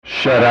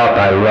Shut up,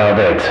 I love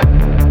it.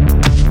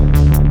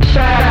 Shut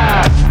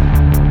up!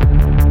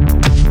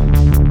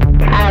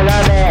 I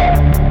love it.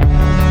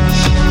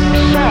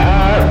 Shut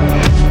up!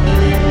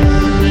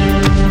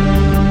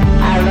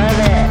 I love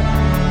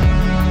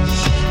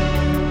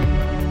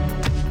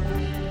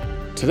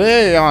it.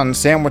 Today on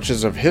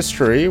Sandwiches of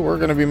History, we're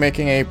going to be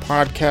making a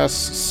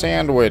podcast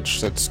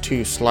sandwich that's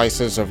 2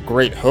 slices of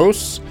great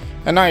hosts,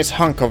 a nice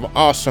hunk of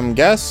awesome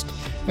guest,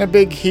 and a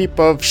big heap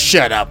of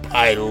shut up,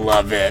 I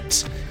love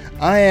it.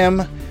 I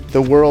am the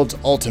world's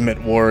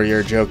ultimate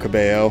warrior, Joe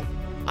Cabello.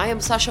 I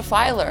am Sasha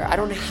Filer. I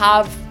don't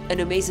have an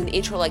amazing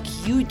intro like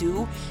you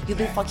do. You've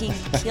been fucking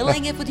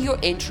killing it with your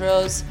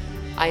intros.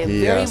 I am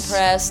very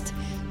impressed.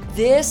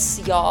 This,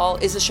 y'all,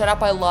 is a Shut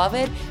Up, I Love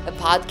It, a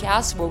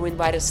podcast where we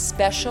invite a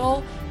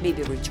special,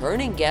 maybe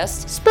returning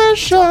guest.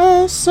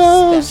 Special.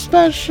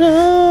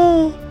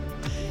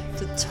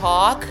 To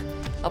talk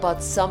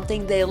about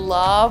something they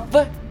love,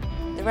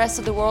 the rest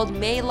of the world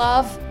may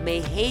love, may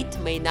hate,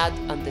 may not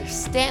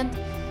understand,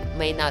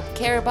 may not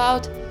care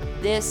about.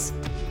 This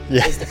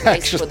is the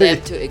place for them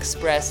to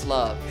express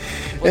love.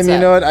 What's You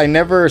up? know what? I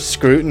never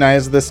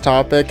scrutinized this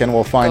topic, and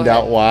we'll find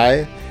out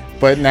why.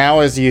 But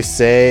now as you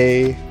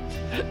say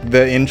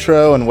the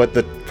intro and what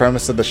the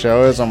premise of the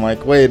show is, I'm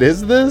like, wait,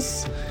 is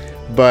this?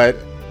 But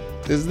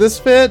does this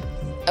fit?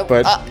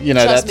 But, trust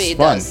that's me, it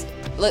fun. does.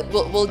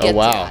 We'll get to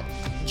that.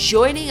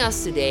 Joining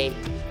us today,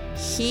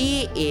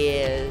 he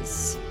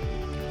is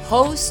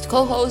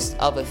co-host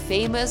of a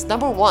famous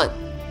 #1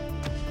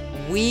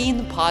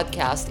 Ween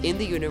podcast in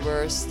the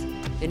universe.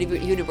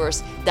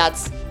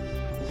 That's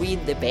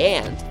Ween the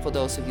band, for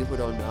those of you who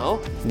don't know.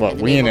 What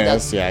Ween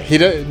is, yeah. He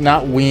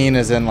not Ween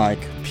as in like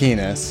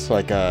penis,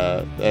 like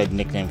a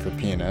nickname for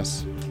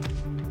penis.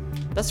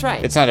 That's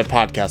right. It's not a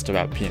podcast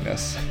about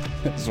penis.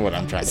 Is what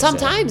I'm trying to say.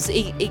 Sometimes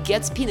it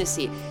gets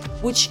penisy.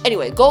 Which,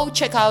 anyway, go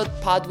check out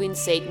Podwin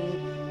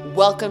Satan.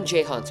 Welcome,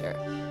 Jay Hunter.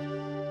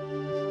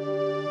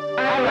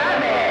 I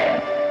love it.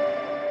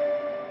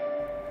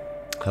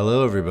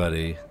 Hello,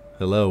 everybody.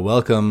 Hello,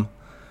 welcome.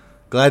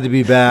 Glad to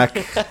be back.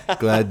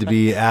 Glad to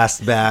be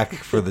asked back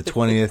for the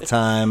 20th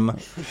time.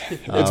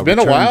 It's been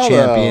a while,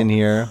 champion though.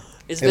 here.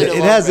 It's been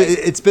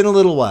It's been a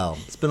little while.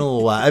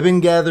 I've been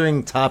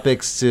gathering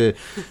topics to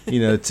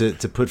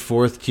put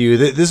forth to you.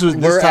 This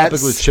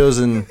topic was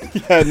chosen.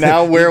 Yeah,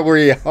 now where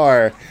we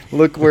are.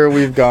 Look where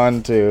we've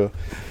gone to.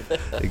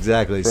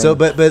 Exactly. So,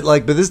 but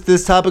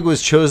this topic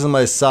was chosen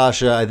by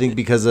Sasha, I think,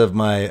 because of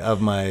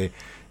my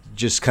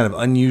just kind of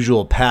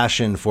unusual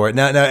passion for it.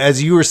 Now,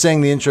 as you were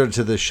saying the intro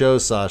to the show,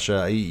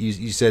 Sasha,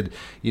 you said,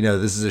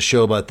 this is a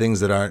show about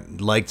things that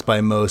aren't liked by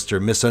most or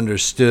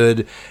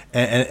misunderstood,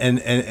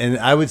 and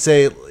I would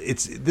say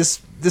it's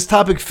this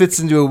topic fits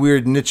into a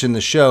weird niche in the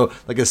show,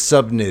 like a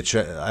sub niche,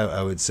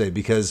 I would say,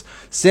 because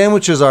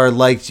sandwiches are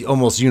liked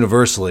almost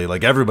universally.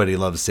 Like everybody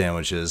loves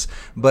sandwiches,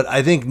 but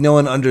I think no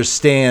one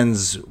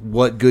understands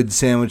what good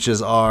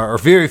sandwiches are, or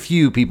very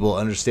few people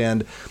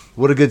understand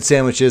what a good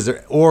sandwich is,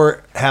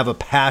 or have a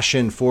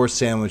passion for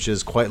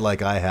sandwiches quite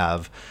like I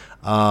have.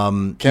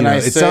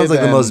 It sounds like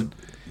the most.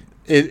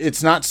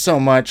 It's not so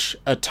much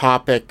a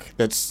topic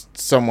that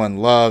someone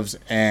loves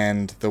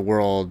and the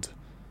world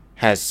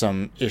has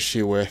some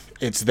issue with.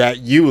 It's that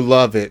you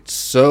love it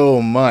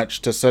so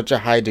much to such a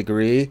high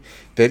degree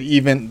that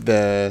even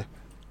the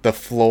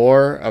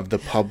floor of the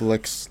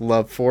public's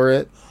love for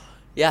it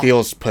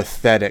feels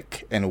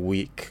pathetic and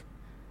weak.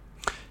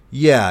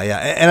 Yeah,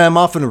 and I'm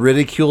often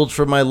ridiculed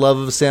for my love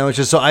of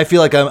sandwiches, so I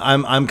feel like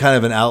I'm kind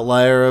of an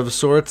outlier of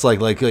sorts. Like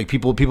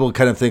people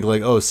kind of think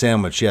like, oh,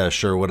 sandwich, yeah,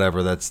 sure,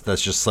 whatever.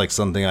 That's just like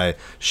something I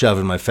shove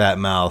in my fat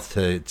mouth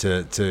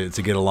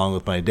to get along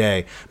with my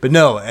day. But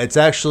no, it's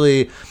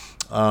actually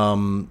a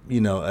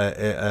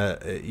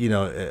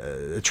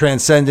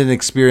transcendent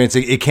experience.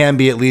 It can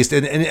be, at least,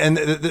 and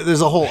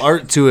there's a whole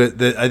art to it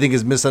that I think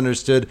is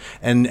misunderstood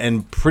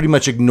and pretty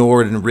much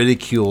ignored and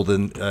ridiculed,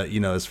 and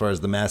as far as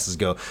the masses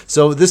go.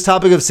 So this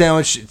topic of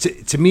sandwich,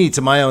 to me, to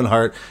my own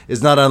heart,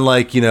 is not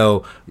unlike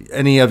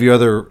any of your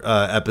other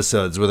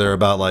episodes where they're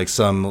about like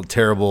some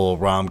terrible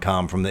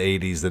rom-com from the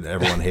 80s that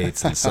everyone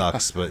hates and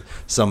sucks, but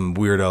some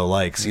weirdo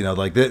likes.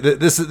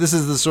 This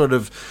is the sort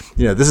of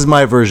this is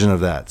my version of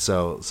that.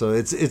 So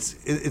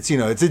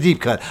it's a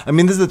deep cut. I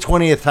mean, this is the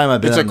 20th time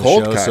I've been on the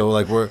show, cut. so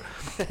like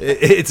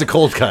it's a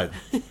cold cut.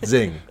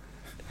 Zing.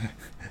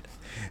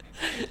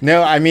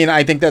 No, I mean,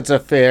 I think that's a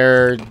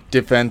fair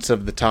defense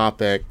of the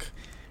topic,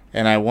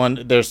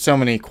 and there's so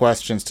many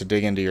questions to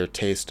dig into your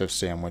taste of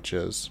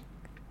sandwiches.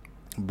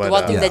 But the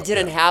one thing that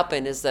didn't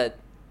happen is that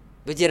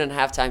we didn't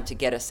have time to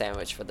get a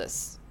sandwich for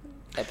this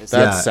episode.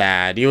 That's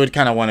sad. You would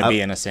kind of want to be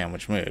in a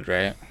sandwich mood,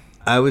 right?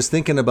 I was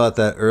thinking about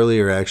that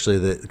earlier, actually,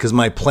 because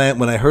my plan,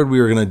 when I heard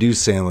we were going to do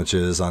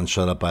sandwiches on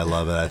Shut Up, I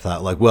Love It, I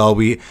thought, like, well,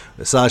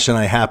 Sasha and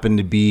I happen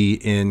to be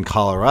in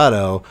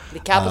Colorado. The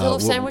capital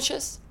of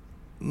sandwiches?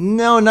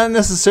 No, not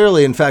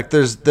necessarily. In fact,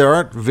 there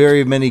aren't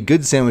very many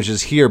good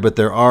sandwiches here, but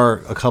there are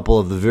a couple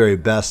of the very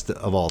best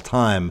of all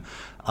time.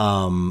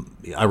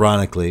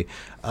 ironically.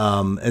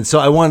 And so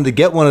I wanted to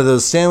get one of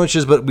those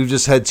sandwiches, but we've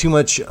just had too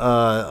much, on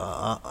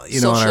our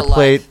Social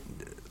plate. life.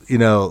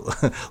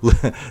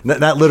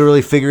 Not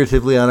literally,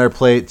 figuratively on our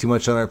plate, too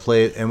much on our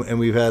plate, and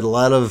we've had a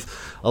lot of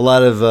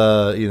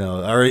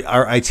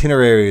our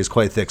itinerary is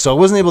quite thick. So I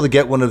wasn't able to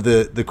get one of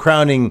the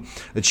crowning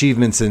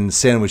achievements in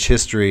sandwich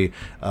history,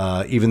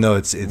 even though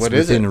it's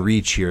within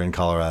reach here in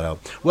Colorado.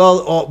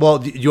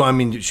 Well,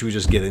 should we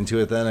just get into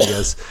it then? I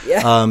guess.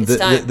 Yeah, it's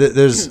time.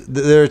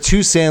 There are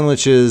two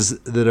sandwiches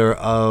that are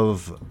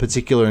of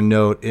particular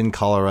note in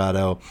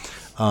Colorado.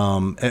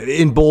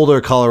 In Boulder,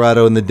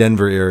 Colorado, in the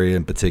Denver area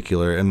in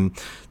particular. And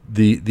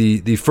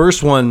the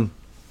first one,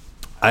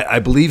 I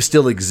believe,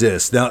 still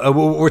exists. Now,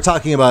 we're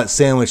talking about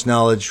sandwich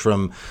knowledge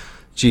from,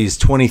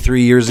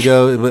 23 years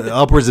ago,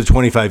 upwards of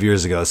 25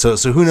 years ago. So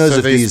who knows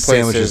if these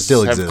sandwiches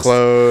still have exist?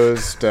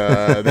 Closed.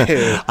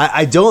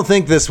 I don't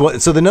think this one.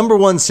 So the number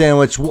one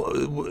sandwich,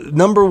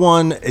 number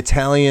one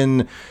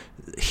Italian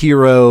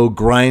hero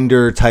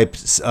grinder type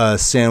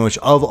sandwich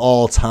of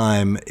all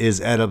time is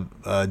at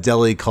a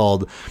deli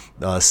called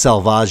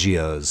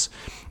Salvaggio's.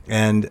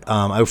 And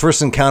I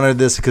first encountered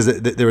this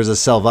because there was a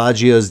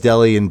Salvaggio's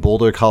deli in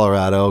Boulder,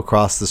 Colorado,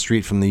 across the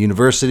street from the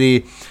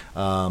university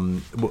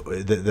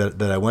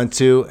that I went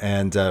to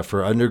and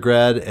for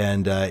undergrad.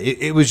 And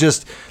it was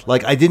just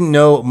like, I didn't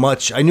know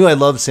much. I knew I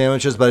loved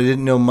sandwiches, but I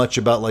didn't know much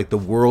about like the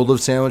world of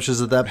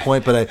sandwiches at that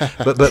point.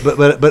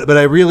 But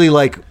I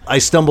really I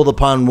stumbled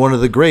upon one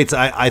of the greats.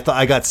 I thought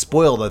I got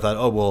spoiled. I thought,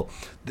 oh well,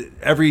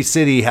 every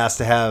city has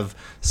to have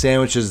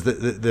sandwiches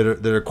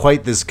that are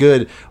quite this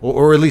good,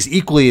 or at least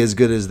equally as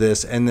good as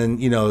this. And then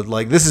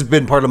this has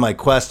been part of my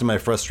quest and my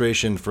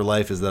frustration for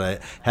life, is that I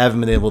haven't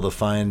been able to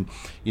find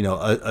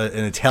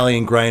an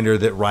Italian grinder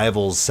that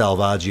rivals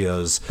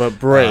Salvaggio's. But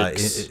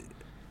brakes.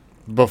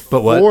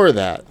 Before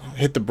that,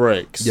 hit the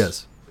brakes.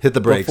 Yes, hit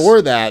the brakes.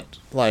 Before that,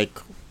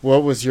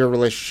 what was your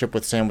relationship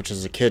with sandwiches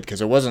as a kid?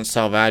 Because it wasn't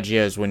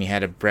Salvaggio's when you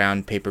had a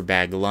brown paper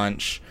bag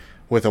lunch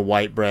with a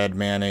white bread,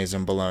 mayonnaise,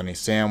 and bologna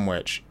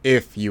sandwich,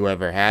 if you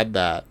ever had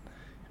that.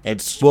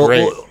 It's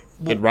great.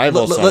 It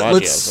rivals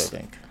Salvaggio's, I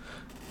think.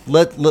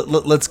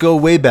 Let's go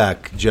way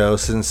back, Joe,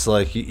 since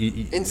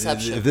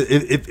Inception.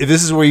 If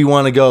this is where you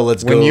want to go,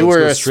 let's go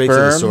straight to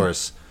the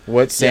source.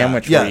 What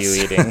sandwich were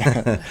you eating?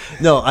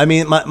 No, I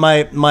mean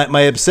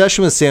my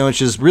obsession with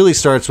sandwiches really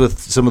starts with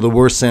some of the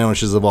worst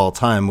sandwiches of all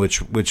time,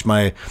 which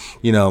my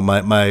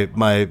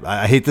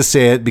I hate to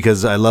say it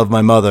because I love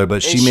my mother,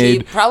 but she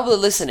made, probably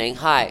listening.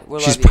 Hi,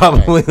 she's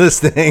probably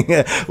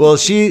listening. Well,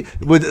 she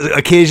would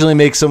occasionally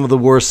make some of the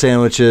worst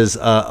sandwiches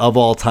of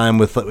all time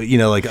with some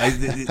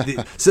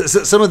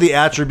of the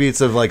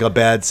attributes of like a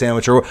bad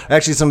sandwich, or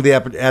actually some of the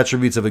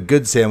attributes of a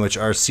good sandwich,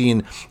 are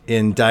seen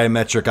in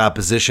diametric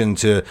opposition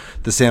to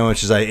the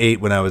sandwiches I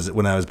ate when I was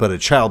but a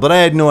child. But I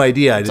had no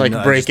idea. It's like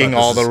breaking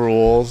all the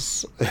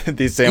rules.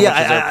 These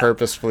sandwiches are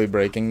purposefully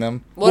breaking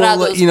them. What are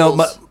those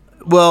rules?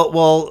 One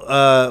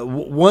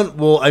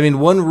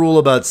rule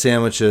about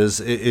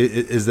sandwiches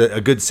is that a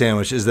good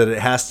sandwich is that it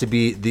has to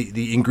be,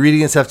 the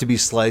ingredients have to be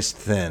sliced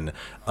thin.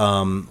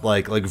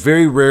 Like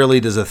very rarely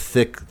does a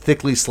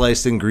thickly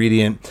sliced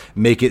ingredient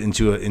make it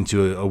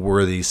into a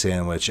worthy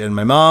sandwich. And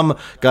my mom,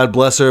 God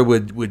bless her,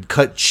 would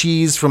cut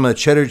cheese from a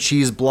cheddar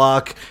cheese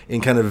block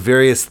in kind of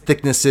various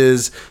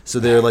thicknesses. So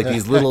they're like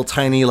these little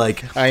tiny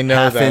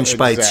half-inch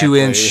by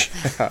 2-inch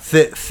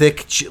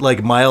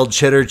thick mild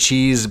cheddar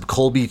cheese,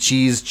 Colby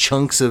cheese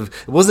chunks of.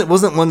 It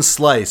wasn't one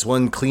slice,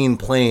 one clean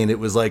plain. It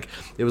was like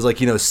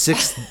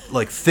 6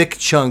 thick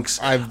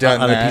chunks. I've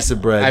done on that. A piece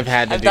of bread. I've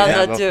had to do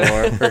that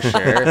before for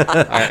sure.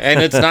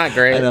 And it's not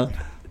great. I know.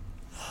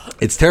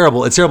 It's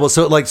terrible.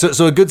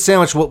 So a good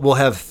sandwich will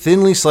have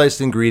thinly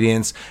sliced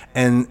ingredients,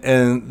 and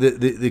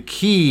the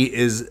key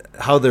is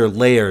how they're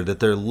layered. That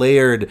they're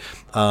layered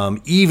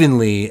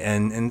evenly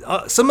and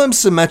sometimes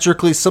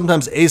symmetrically,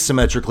 sometimes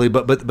asymmetrically.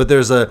 But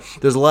there's a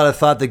lot of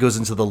thought that goes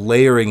into the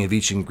layering of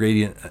each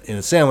ingredient in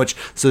a sandwich,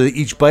 so that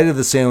each bite of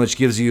the sandwich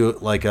gives you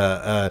like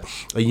a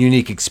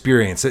unique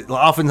experience.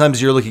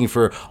 Oftentimes you're looking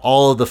for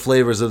all of the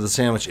flavors of the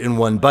sandwich in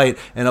one bite,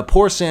 and a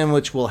poor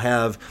sandwich will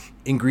have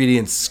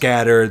ingredients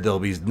scattered. There'll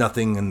be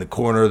nothing in the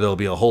corner. There'll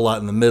be a whole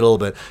lot in the middle.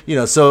 But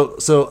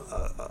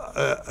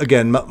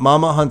again,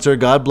 Mama Hunter,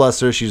 God bless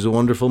her, she's a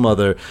wonderful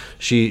mother.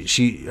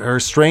 Her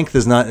strength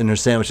is not in her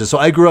sandwiches. So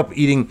I grew up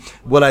eating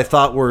what I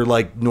thought were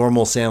like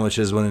normal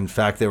sandwiches when in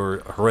fact they were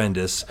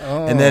horrendous.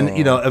 Oh. And then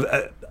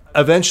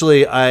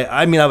eventually,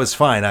 I was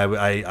fine. I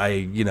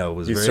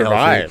was very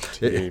survived.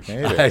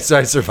 healthy. So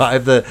I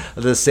survived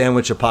the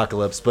sandwich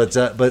apocalypse.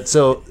 But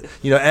so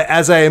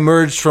as I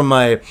emerged from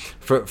my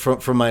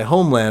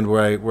homeland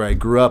where I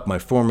grew up, my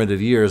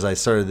formative years, I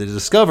started to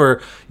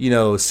discover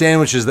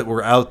sandwiches that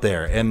were out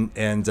there, and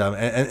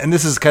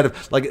this is kind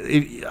of like,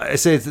 I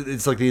say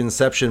it's like the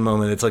inception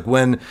moment. It's like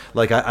when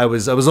I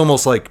was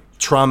almost like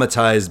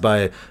traumatized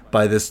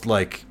by this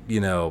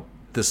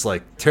this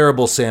like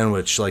terrible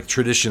sandwich, like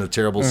tradition of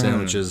terrible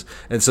sandwiches,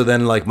 and so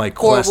then like my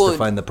Core quest wound. to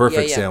find the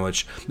perfect Yeah.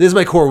 Sandwich. This is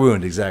my core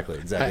wound, exactly.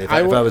 If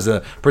I was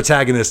a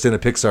protagonist in a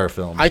Pixar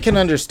film, I can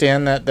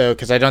understand that though,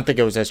 because I don't think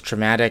it was as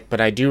traumatic, but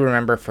I do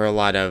remember for a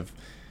lot of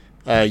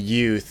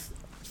youth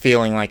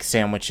feeling like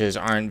sandwiches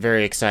aren't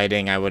very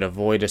exciting. I would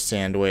avoid a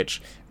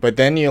sandwich, but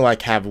then you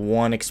like have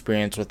one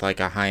experience with like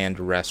a high-end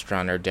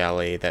restaurant or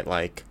deli that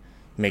like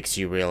makes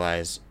you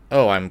realize,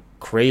 oh, I'm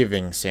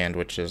craving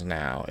sandwiches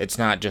now. It's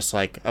not just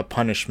like a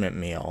punishment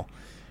meal,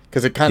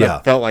 because it kind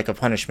of felt like a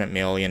punishment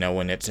meal, you know,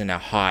 when it's in a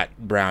hot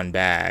brown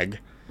bag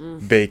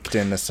baked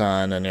in the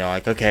sun, and you're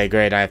like, okay,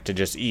 great, I have to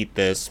just eat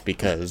this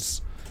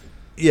because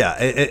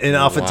and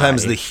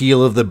oftentimes Why? the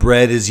heel of the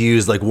bread is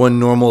used, like one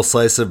normal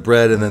slice of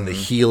bread, and then the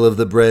heel of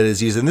the bread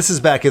is used. And this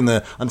is back in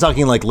the, I'm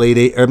talking like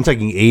I'm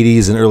talking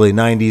 80s and early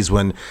 90s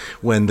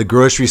when the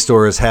grocery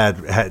stores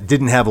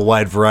didn't have a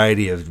wide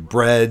variety of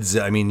breads.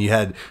 I mean, you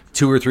had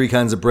 2 or 3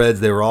 kinds of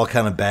breads. They were all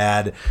kind of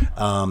bad.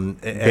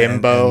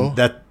 Bimbo. And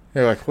that.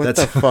 You're like, what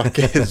the fuck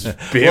is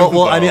Bimbo?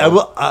 Well, I mean,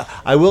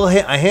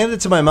 I handed it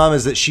to my mom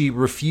is that she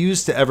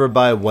refused to ever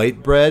buy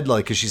white bread,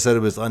 like, because she said it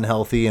was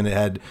unhealthy and it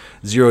had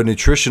 0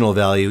 nutritional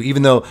value.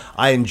 Even though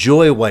I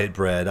enjoy white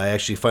bread, I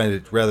actually find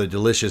it rather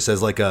delicious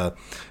as like a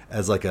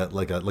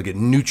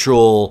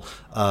neutral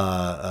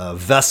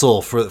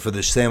vessel for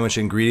the sandwich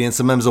ingredients.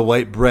 Sometimes a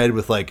white bread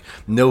with like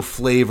no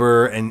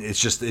flavor, and it's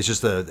just a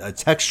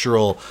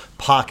textural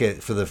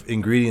pocket for the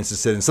ingredients to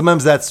sit in.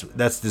 Sometimes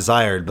that's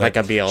desired, but Like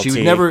a BLT. She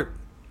would never.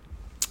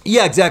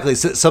 Yeah, exactly.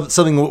 So,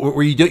 something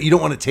where you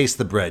don't want to taste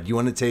the bread. You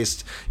want to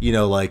taste, you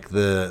know, like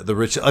the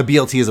rich. A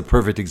BLT is a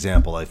perfect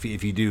example. If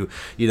you do,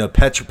 you know,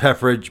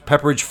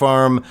 Pepperidge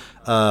Farm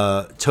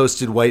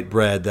toasted white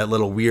bread, that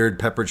little weird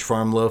Pepperidge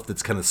Farm loaf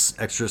that's kind of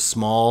extra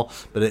small,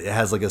 but it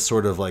has like a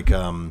sort of like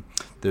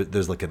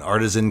there's like an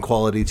artisan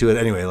quality to it.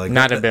 Anyway, like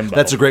Not a Bimbo.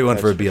 That's a great one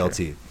for a That's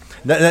for BLT.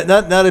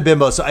 Sure. Not a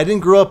Bimbo. So I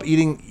didn't grow up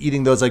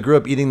eating those. I grew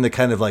up eating the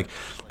kind of like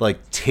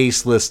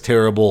tasteless,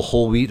 terrible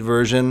whole wheat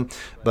version.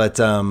 But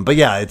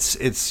yeah,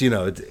 it's you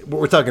know,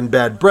 we're talking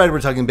bad bread, we're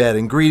talking bad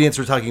ingredients,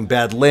 we're talking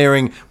bad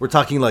layering, we're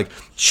talking like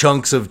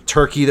chunks of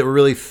turkey that were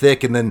really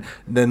thick, and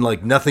then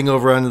like nothing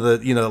over under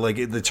the, you know,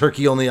 like the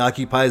turkey only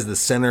occupies the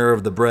center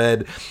of the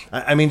bread.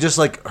 I mean, just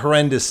like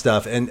horrendous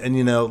stuff, and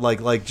you know,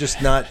 like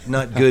just not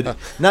good,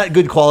 not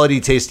good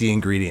quality, tasty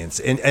ingredients.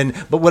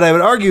 But what I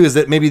would argue is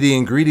that maybe the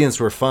ingredients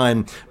were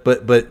fine,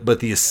 but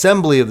the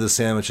assembly of the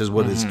sandwich is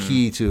what is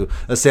key to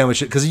a sandwich,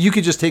 because you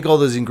could just take all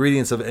those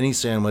ingredients of any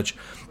sandwich,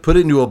 put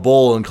it into a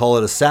bowl and call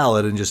it a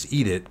salad and just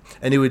eat it,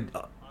 and it would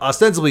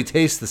ostensibly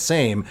taste the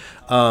same,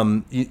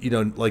 you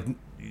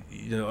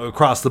know,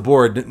 across the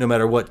board, no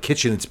matter what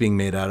kitchen it's being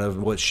made out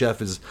of, what chef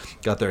has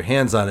got their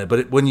hands on it.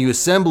 But when you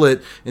assemble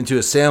it into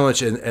a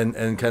sandwich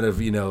and kind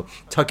of, you know,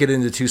 tuck it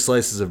into 2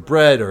 slices of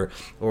bread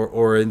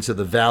or into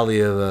the valley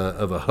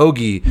of a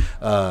hoagie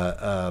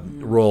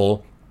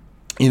roll,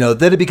 you know,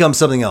 then it becomes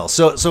something else.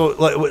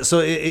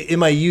 So in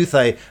my youth,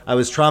 I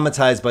was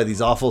traumatized by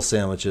these awful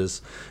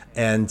sandwiches,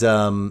 and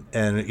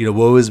you know,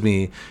 woe is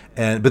me.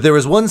 But there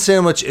was one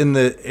sandwich in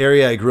the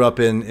area I grew up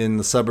in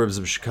the suburbs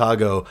of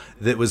Chicago,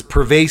 that was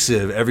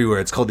pervasive everywhere.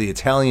 It's called the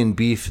Italian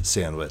beef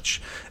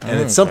sandwich, and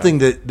it's something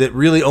that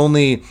really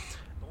only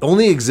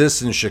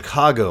exists in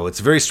Chicago. It's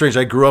very strange.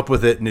 I grew up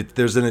with it, and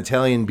there's an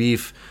Italian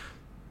beef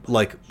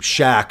like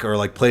shack or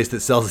like place that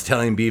sells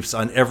Italian beefs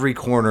on every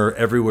corner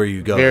everywhere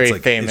you go. Very it's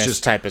like, famous it's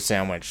just, type of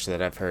sandwich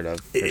that I've heard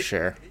of for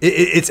sure.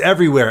 It's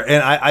everywhere,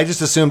 and I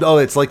just assumed, oh,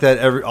 it's like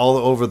that all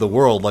over the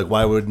world. Like,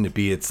 why wouldn't it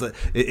be? It's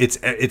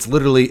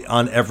literally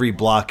on every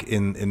block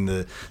in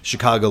the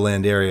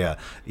Chicagoland area.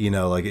 You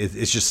know, like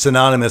it's just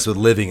synonymous with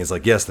living. It's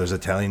like, yes, there's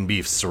Italian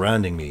beef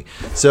surrounding me.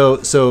 So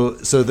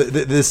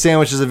the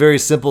sandwich is a very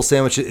simple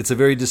sandwich. It's a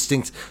very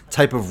distinct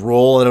type of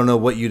roll. I don't know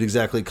what you'd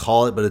exactly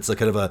call it, but it's like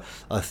kind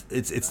of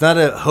it's not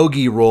a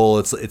hoagie roll.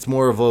 It's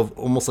more of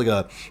almost like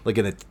an I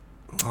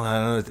don't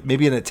know,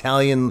 maybe an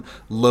Italian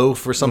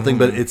loaf or something,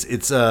 but it's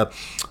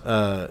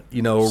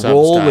you know, a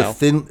roll with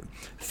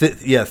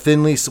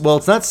thinly. Well,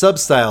 it's not sub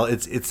style.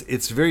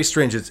 It's very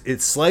strange.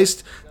 It's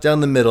sliced down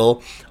the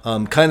middle,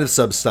 kind of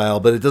sub style,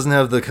 but it doesn't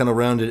have the kind of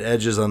rounded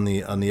edges on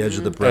the edge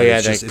of the bread. Oh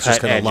yeah, it's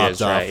just kind of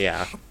lopped off. Right,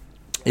 yeah.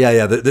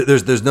 Yeah.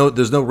 There's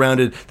no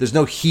rounded. There's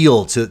no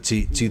heel to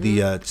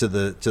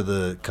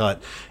the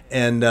cut,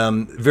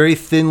 and very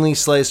thinly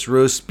sliced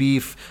roast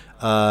beef.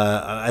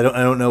 I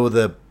don't know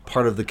the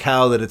part of the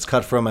cow that it's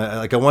cut from.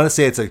 I want to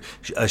say it's a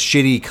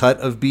shitty cut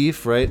of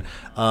beef, right?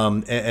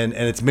 And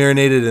it's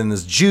marinated in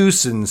this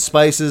juice and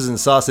spices and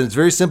sauce, and it's a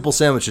very simple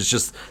sandwich. It's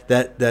just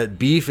that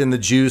beef in the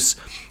juice.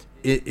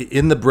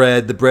 In the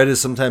bread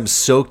is sometimes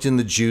soaked in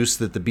the juice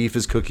that the beef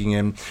is cooking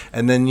in,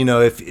 and then, you know,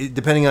 if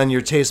depending on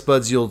your taste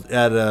buds, you'll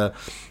add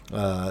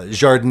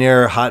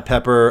jardiniere hot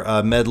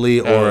pepper medley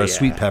or a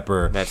sweet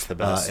pepper. That's the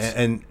best.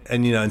 And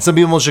and some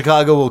people in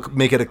Chicago will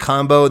make it a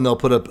combo, and they'll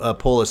put a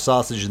Polish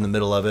sausage in the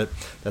middle of it.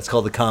 That's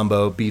called the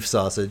combo beef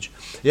sausage.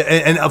 Yeah,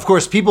 and of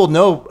course people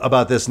know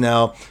about this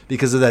now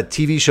because of that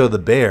TV show The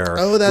Bear.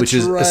 Oh, that's which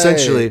is right.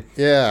 essentially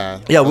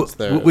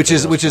which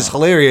is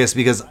hilarious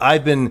because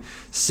I've been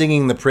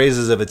singing the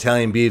praises of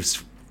Italian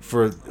beefs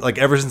for like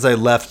ever since I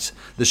left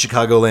the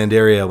Chicagoland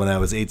area when I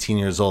was 18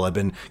 years old. I've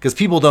been, because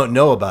people don't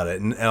know about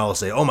it, and I'll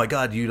say, "Oh my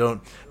God, you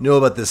don't know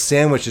about this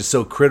sandwich? It's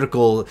so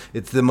critical.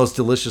 It's the most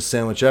delicious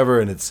sandwich ever,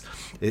 and it's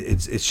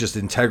just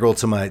integral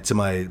to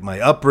my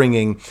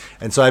upbringing."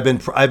 And so I've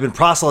been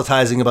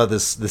proselytizing about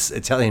this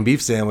Italian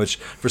beef sandwich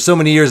for so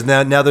many years.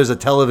 Now there's a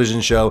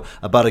television show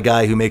about a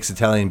guy who makes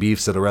Italian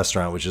beefs at a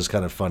restaurant, which is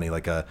kind of funny,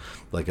 like an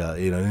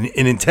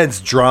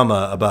intense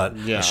drama about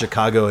a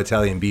Chicago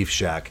Italian beef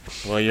shack.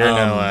 Well, you're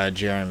no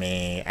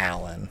Jeremy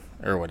Allen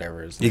or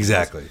whatever his name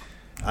exactly. is.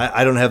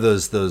 I don't have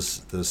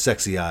those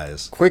sexy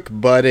eyes. Quick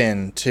butt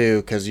in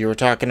too, because you were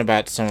talking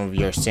about some of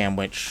your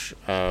sandwich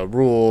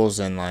rules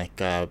and like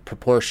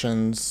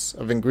proportions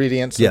of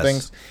ingredients and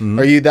things. Mm-hmm.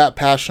 Are you that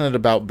passionate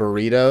about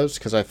burritos?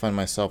 Because I find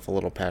myself a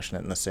little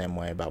passionate in the same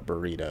way about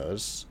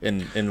burritos,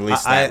 in at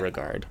least that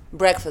regard.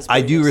 Breakfast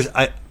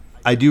burritos.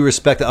 I do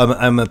respect.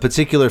 I'm a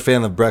particular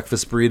fan of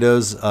breakfast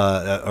burritos,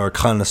 or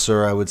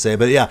connoisseur, I would say.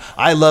 But yeah,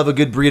 I love a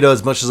good burrito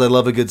as much as I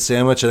love a good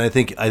sandwich, and I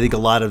think a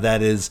lot of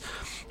that is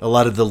a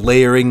lot of the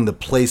layering, the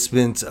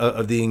placement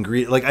of the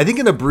ingredient. Like I think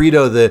in a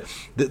burrito,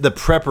 the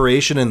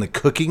preparation and the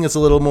cooking is a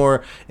little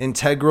more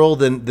integral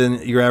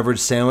than your average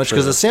sandwich,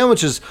 because a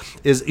sandwich is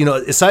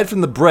aside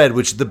from the bread,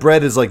 which the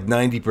bread is like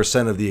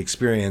 90% of the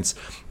experience.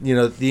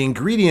 The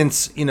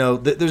ingredients.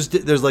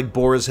 There's like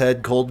Boar's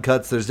Head cold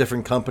cuts. There's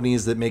different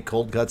companies that make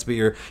cold cuts, but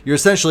you're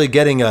essentially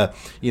getting a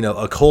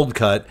cold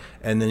cut,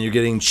 and then you're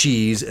getting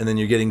cheese, and then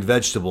you're getting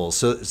vegetables.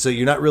 So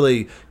you're not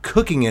really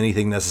cooking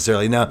anything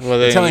necessarily. Now,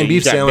 Italian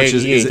beef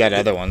sandwiches. You got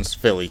other ones: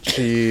 Philly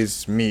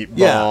cheese,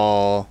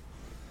 meatball.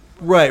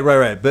 Right.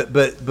 But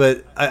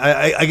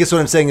I guess what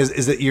I'm saying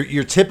is that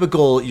your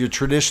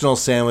traditional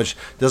sandwich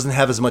doesn't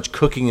have as much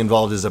cooking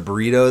involved as a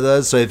burrito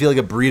does. So I feel like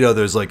a burrito,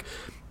 there's like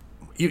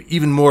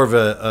even more of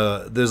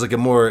there's like a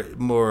more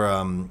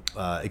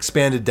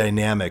expanded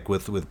dynamic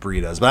with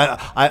burritos. But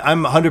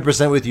I'm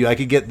 100% with you. I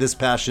could get this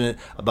passionate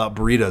about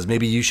burritos.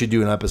 Maybe you should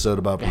do an episode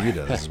about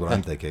burritos. Is what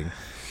I'm thinking.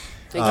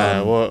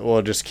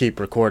 We'll just keep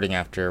recording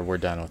after we're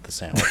done with the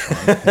sandwich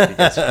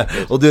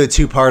one. We'll do a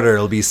two-parter.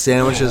 It'll be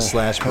sandwiches /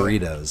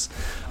 burritos.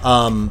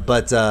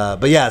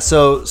 But yeah.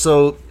 So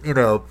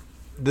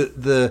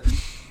the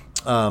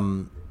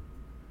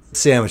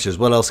sandwiches.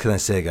 What else can I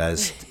say,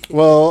 guys?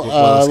 Well,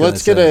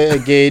 let's get a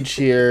gauge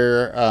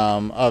here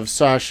of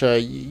Sasha,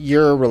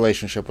 your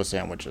relationship with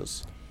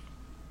sandwiches.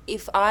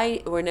 If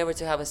I were never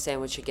to have a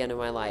sandwich again in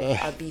my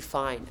life, I'd be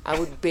fine. I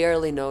would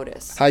barely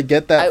notice. I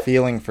get that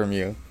feeling from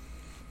you.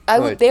 I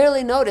would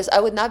barely notice.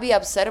 I would not be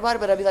upset about it,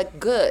 but I'd be like,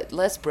 good,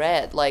 less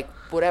bread, like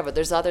whatever.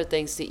 There's other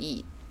things to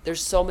eat.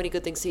 There's so many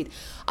good things to eat.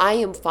 I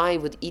am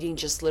fine with eating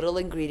just little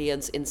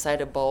ingredients inside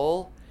a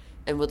bowl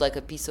and with like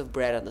a piece of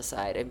bread on the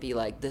side and be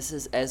like, this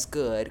is as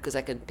good because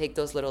I can pick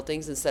those little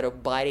things instead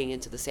of biting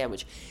into the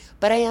sandwich.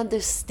 But I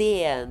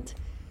understand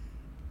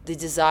the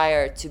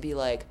desire to be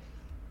like,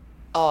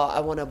 oh,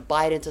 I want to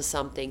bite into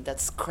something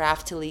that's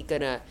craftily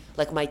gonna,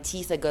 like my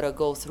teeth are gonna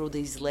go through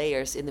these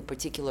layers in a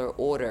particular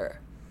order.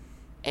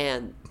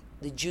 And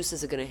the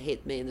juices are going to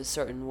hit me in a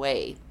certain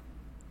way.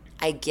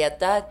 I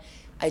get that.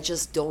 I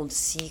just don't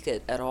seek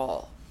it at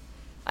all.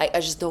 I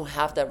just don't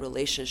have that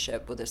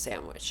relationship with a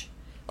sandwich.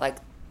 Like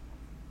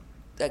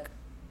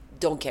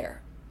don't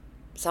care.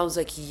 Sounds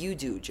like you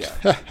do,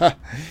 Jeff.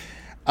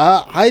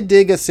 I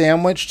dig a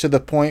sandwich to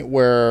the point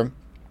where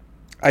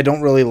I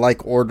don't really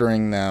like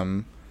ordering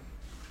them.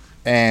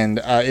 And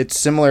it's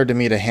similar to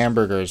me to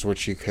hamburgers,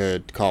 which you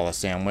could call a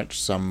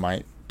sandwich. Some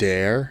might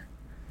dare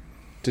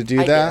to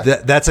do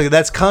that.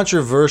 That's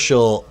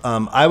controversial.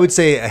 I would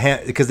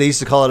say because they used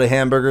to call it a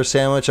hamburger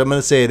sandwich. I'm going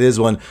to say it is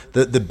one.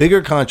 The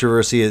bigger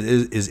controversy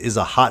is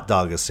a hot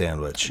dog a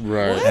sandwich.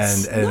 Right.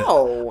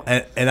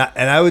 What? And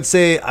I would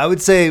say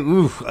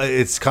ooh,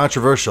 it's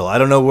controversial. I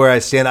don't know where I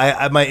stand.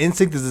 My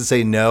instinct is to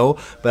say no,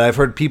 but I've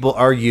heard people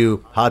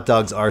argue hot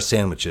dogs are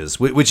sandwiches.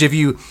 Which if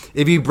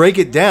you break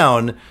it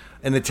down,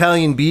 an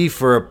Italian beef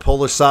or a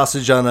Polish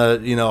sausage on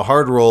a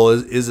hard roll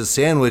is a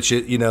sandwich.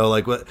 It's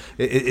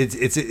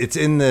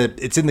in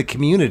the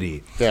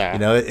community. Yeah.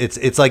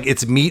 It's like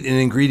it's meat and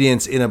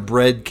ingredients in a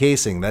bread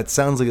casing. That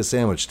sounds like a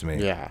sandwich to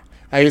me. Yeah.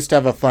 I used to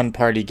have a fun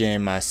party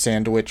game,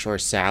 sandwich or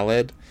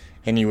salad,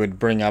 and you would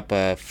bring up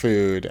a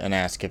food and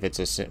ask if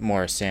it's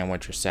more a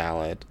sandwich or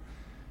salad.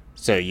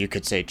 So you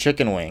could say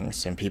chicken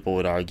wings, and people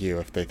would argue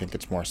if they think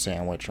it's more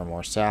sandwich or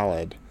more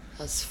salad.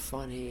 That's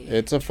funny.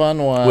 It's a fun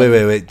one.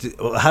 Wait.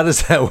 How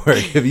does that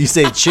work? If you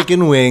say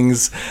chicken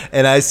wings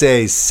and I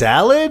say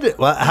salad,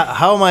 well,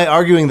 how am I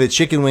arguing that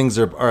chicken wings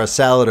are a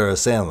salad or a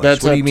sandwich?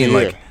 What do you mean?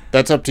 Like,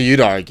 that's up to you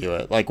to argue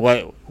it. Like,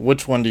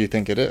 which one do you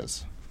think it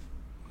is?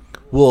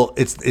 Well,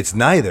 it's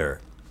neither.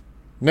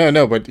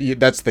 No, but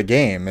that's the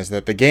game. Is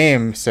that the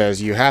game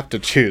says you have to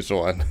choose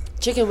one.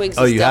 Chicken wings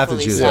Oh, is you have to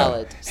definitely choose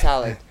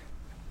salad.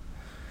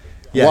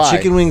 Yeah, Why?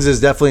 chicken wings is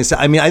definitely.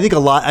 I mean, I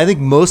think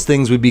most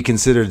things would be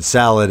considered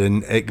salad,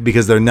 and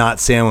because they're not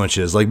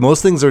sandwiches. Like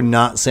most things are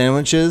not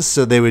sandwiches,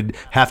 so they would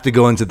have to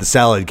go into the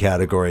salad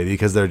category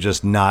because they're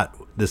just not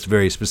this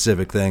very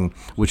specific thing,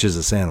 which is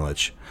a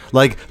sandwich.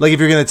 Like if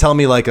you're going to tell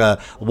me like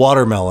a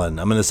watermelon,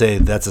 I'm going to say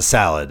that's a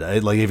salad.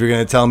 Like if you're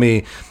going to tell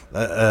me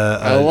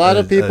A lot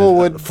of people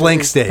would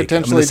flank steak, I'm going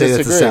potentially to say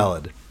that's a disagree.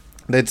 salad.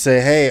 They'd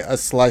say, hey, a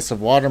slice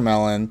of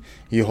watermelon,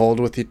 you hold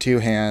with your two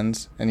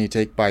hands and you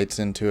take bites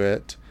into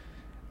it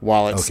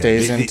while it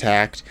stays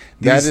intact.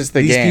 That is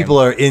the game. These people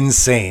are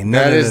insane.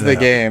 That is the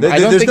game. I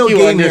don't There's think no you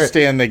game here.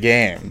 understand the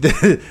game.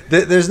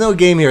 There's no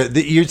game here.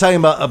 You're talking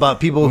about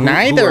people who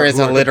Neither who are, is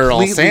who a are literal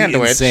completely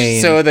sandwich,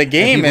 insane so the and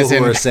game people is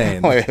who are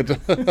sane. invalid.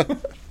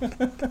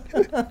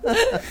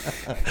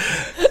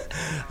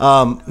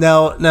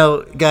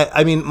 Now, guy.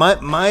 I mean,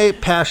 my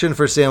passion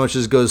for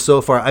sandwiches goes so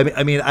far.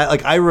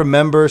 I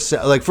remember,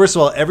 like, first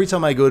of all, every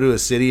time I go to a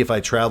city, if I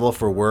travel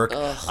for work,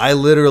 I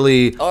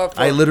literally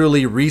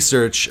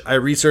research. I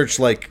research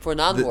like For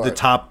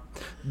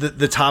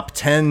the top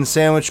 10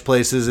 sandwich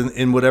places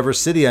in whatever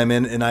city I'm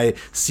in, and I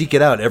seek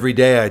it out every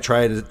day. I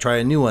try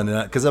a new one,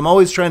 because I'm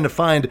always trying to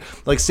find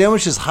like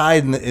sandwiches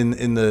hide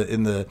in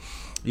the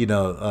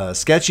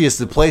sketchiest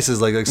of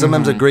places. Like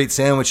sometimes a great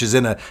sandwich is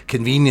in a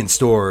convenience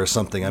store or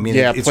something. I mean,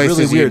 Yeah, it's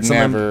places really weird.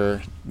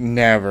 you'd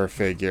never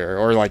figure,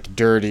 or like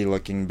dirty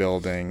looking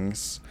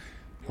buildings.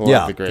 Who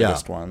Yeah, are the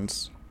greatest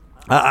ones.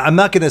 I'm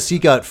not going to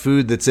seek out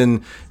food that's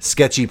in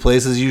sketchy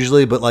places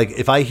usually, but like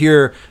if I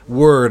hear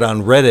word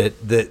on Reddit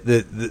that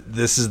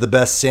this is the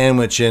best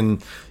sandwich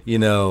in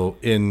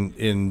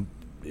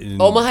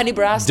Omaha,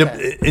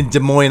 Nebraska. in Des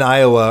Moines,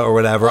 Iowa, or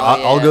whatever,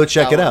 I'll go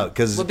check it out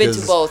because we've been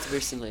to both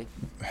recently.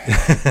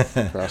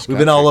 we've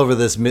been all over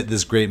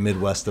this great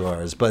Midwest of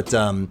ours. But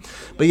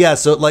yeah,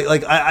 so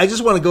like I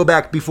just want to go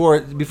back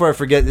before I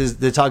forget is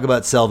to talk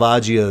about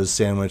Salvaggio's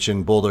sandwich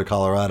in Boulder,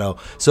 Colorado.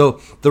 So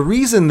the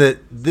reason that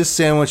this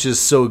sandwich is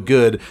so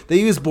good, they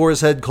use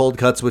Boar's Head cold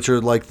cuts, which are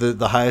like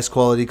the highest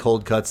quality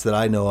cold cuts that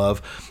I know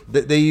of.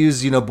 They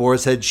use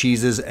Boar's Head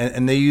cheeses,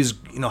 and they use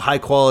high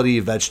quality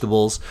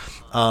vegetables.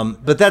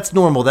 But that's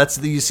normal.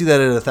 You see that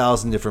at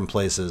 1,000 different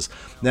places.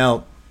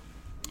 Now,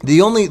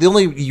 the only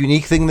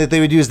unique thing that they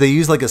would do is they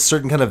use like a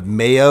certain kind of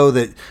mayo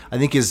that I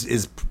think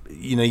is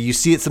you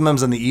see it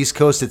sometimes on the East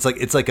Coast. It's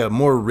like a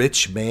more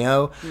rich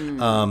mayo.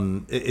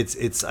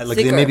 It's like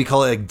Thicker. they maybe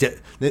call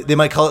it they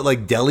might call it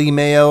like deli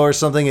mayo or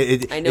something.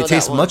 It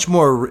tastes much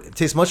more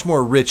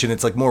rich, and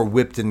it's like more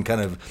whipped and kind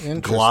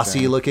of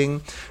glossy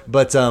looking.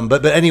 But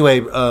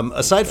anyway,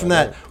 aside from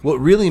that, what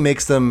really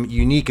makes them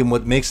unique and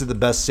what makes it the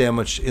best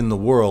sandwich in the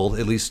world,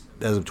 at least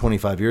as of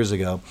 25 years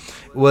ago,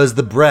 was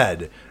the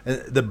bread.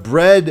 The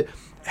bread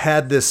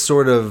had this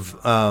sort of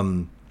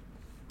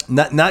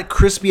not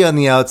crispy on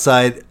the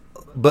outside,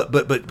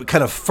 but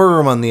kind of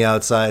firm on the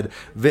outside,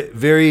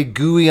 very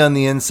gooey on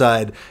the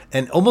inside,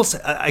 and almost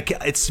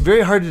it's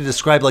very hard to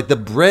describe. Like the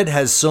bread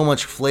has so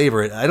much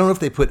flavor. I don't know if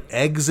they put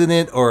eggs in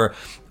it or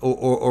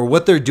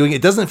what they're doing.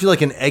 It doesn't feel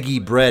like an eggy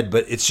bread,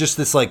 but it's just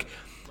this like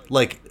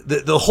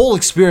the whole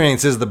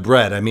experience is the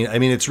bread. I mean,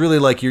 it's really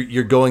like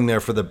you're going there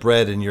for the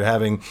bread, and you're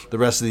having the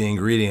rest of the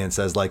ingredients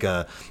as like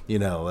as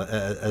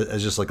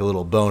just like a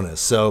little bonus.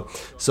 So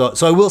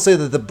I will say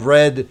that the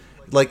bread,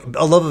 like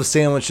a love of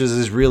sandwiches,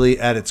 is really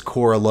at its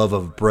core a love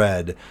of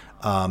bread.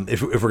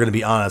 If we're going to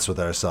be honest with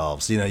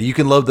ourselves, you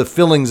can love the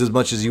fillings as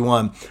much as you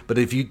want, but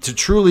to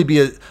truly be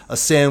a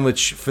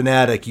sandwich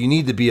fanatic, you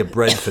need to be a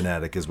bread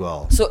fanatic as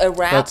well. So a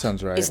wrap That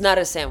sounds right. is not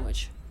a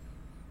sandwich.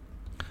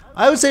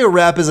 I would say a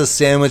wrap is a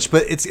sandwich,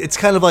 but it's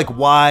kind of like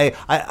why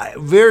I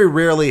very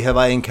rarely have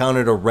I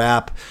encountered a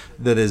wrap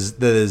that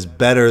is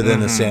better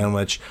than a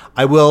sandwich.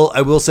 I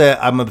will say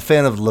I'm a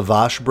fan of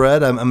lavash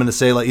bread. I'm going to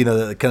say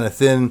kind of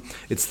thin.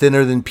 It's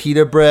thinner than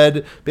pita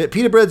bread.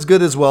 Pita bread's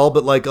good as well,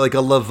 but like a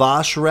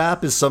lavash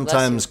wrap is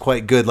sometimes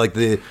quite good. Like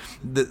the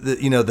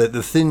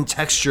thin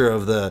texture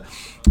of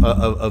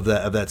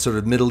that sort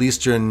of Middle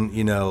Eastern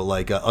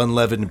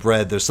unleavened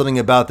bread. There's something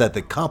about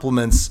that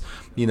complements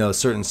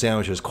certain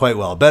sandwiches quite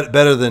well,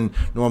 better than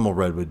normal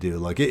bread would do.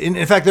 Like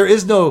in fact, there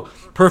is no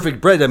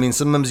perfect bread. I mean,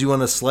 sometimes you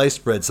want a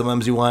sliced bread,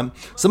 sometimes you want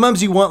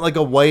like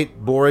a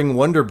white boring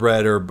Wonder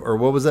Bread or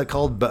what was that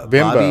called? Bimbo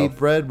Bobby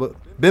bread.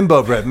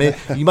 Bimbo bread.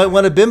 You might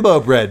want a bimbo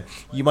bread.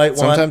 You might want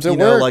Sometimes it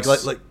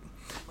works. like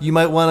you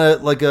might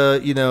want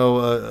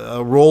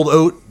a rolled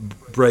oat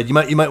bread. You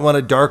might want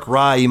a dark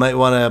rye. You might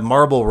want a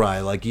marble rye.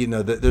 Like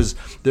there's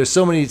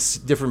so many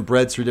different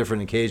breads for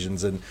different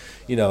occasions, and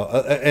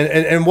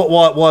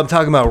while I'm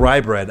talking about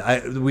rye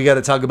bread, we got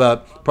to talk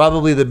about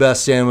probably the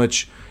best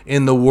sandwich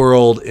in the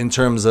world in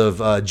terms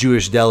of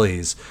Jewish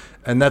delis.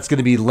 And that's going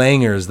to be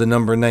Langer's, the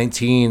number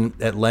 19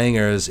 at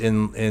Langer's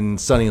in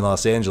sunny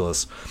Los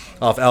Angeles,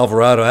 off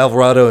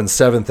Alvarado and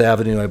 7th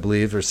Avenue, I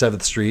believe, or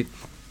 7th Street.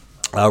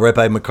 right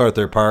by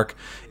MacArthur Park,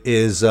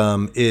 is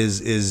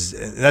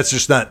that's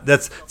just not,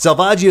 that's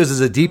Salvaggio's is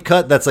a deep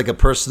cut. That's like a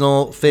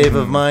personal fave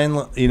of mine.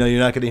 You know, you're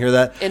not going to hear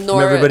that And from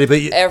Nora everybody, but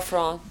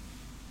Ephron.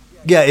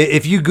 yeah,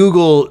 if you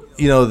Google,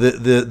 you know,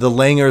 the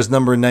Langer's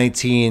number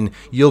 19,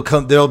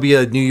 there'll be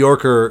a New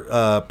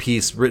Yorker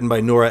piece written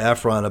by Nora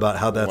Ephron about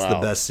how that's the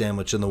best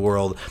sandwich in the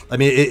world. I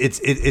mean,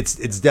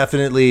 it's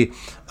definitely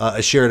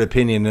a shared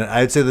opinion, and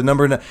I'd say the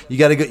number you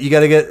gotta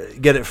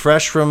get it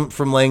fresh from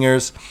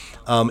Langer's.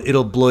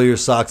 It'll blow your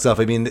socks off.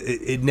 I mean,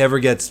 it never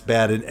gets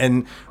bad,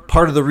 and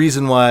part of the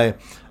reason why,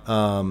 you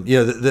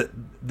know,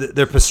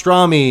 their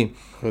pastrami.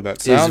 Oh,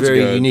 that sounds very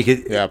good. unique.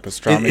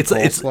 Pastrami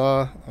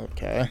coleslaw.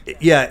 Okay.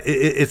 Yeah,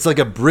 it's like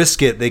a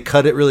brisket. They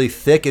cut it really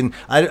thick, and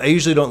I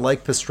usually don't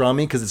like pastrami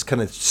because it's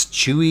kind of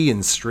chewy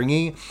and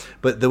stringy.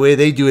 But the way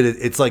they do it,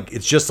 it's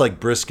just like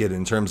brisket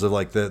in terms of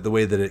like the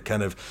way that it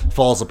kind of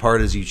falls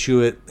apart as you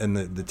chew it and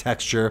the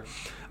texture.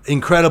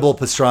 Incredible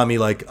pastrami,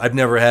 like I've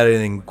never had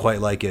anything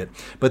quite like it.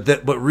 But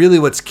really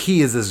what's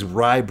key is this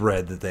rye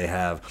bread that they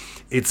have.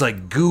 It's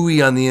like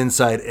gooey on the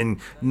inside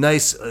and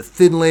nice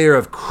thin layer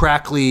of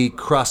crackly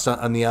crust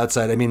on the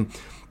outside. I mean,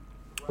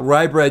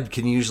 rye bread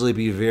can usually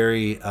be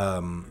very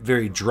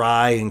very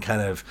dry and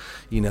kind of,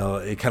 you know,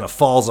 it kind of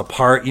falls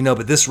apart, you know,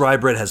 but this rye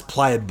bread has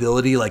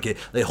pliability, like it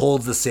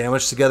holds the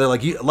sandwich together.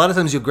 Like a lot of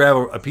times you'll grab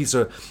a piece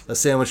of a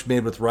sandwich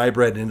made with rye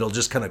bread and it'll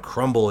just kind of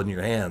crumble in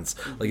your hands,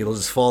 like it'll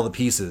just fall to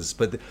pieces.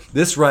 But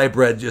this rye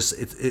bread just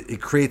it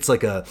creates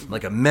like a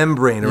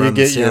membrane around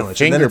the sandwich.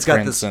 You get your and then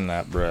fingerprints in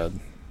that bread.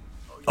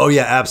 Oh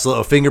yeah, absolutely.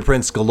 Oh,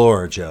 fingerprints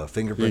galore, Joe.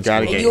 Fingerprints. You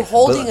gotta galore. And you're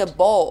holding a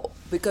bowl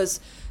because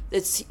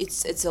it's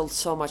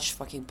so much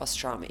fucking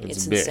pastrami.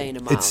 It's big. insane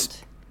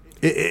amount.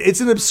 It's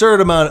an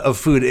absurd amount of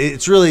food.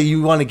 It's really,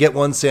 you want to get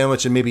one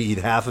sandwich and maybe eat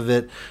half of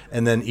it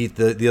and then eat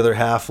the other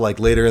half like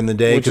later in the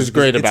day. Which is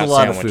great about a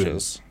lot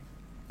sandwiches. Of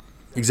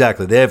food.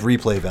 Exactly. They have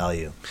replay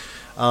value.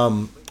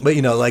 But,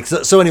 you know, like,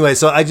 so anyway,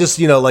 so I just,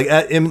 you know, like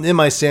in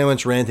my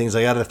sandwich rantings,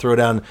 I got to throw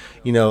down,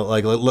 you know,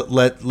 like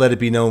let it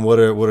be known what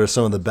are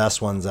some of the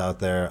best ones out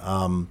there.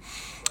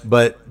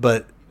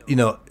 But, you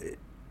know,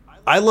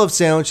 I love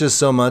sandwiches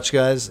so much,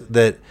 guys,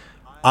 that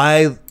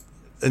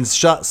and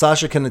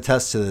Sasha can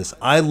attest to this,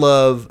 I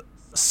love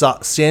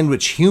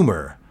sandwich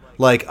humor.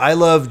 Like, I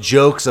love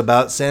jokes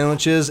about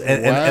sandwiches,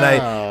 and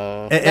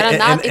They're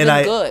not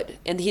even good,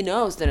 and he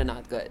knows they're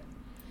not good.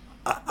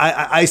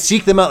 I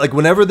seek them out. Like,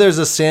 whenever there's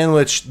a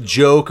sandwich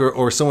joke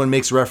or someone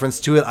makes reference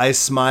to it, I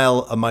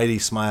smile a mighty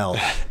smile.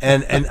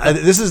 And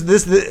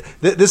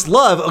this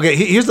love. Okay,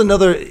 here's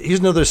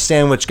another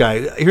sandwich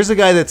guy. Here's a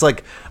guy that's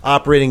like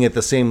operating at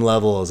the same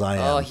level as I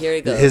am. Oh, here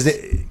he goes.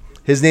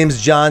 His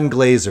name's John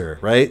Glazer,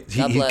 right?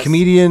 He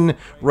comedian,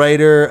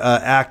 writer,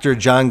 actor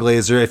John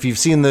Glazer. If you've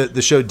seen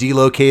the show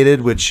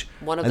Delocated, which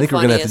I think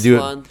we're gonna have to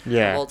do it.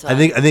 Yeah, I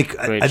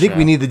think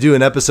we need to do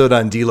an episode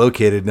on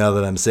Delocated now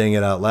that I'm saying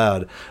it out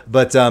loud.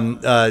 But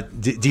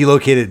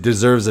Delocated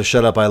deserves a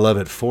shut up. I love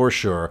it for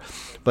sure.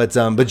 But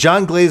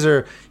John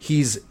Glazer,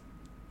 he's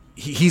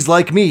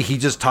like me. He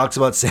just talks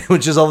about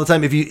sandwiches all the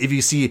time. If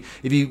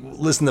you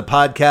listen to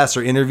podcasts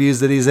or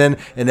interviews that he's in,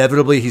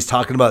 inevitably he's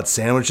talking about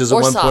sandwiches at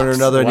one point or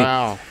another.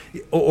 Wow.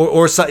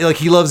 Or like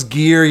he loves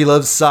gear. He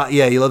loves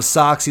he loves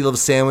socks. He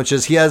loves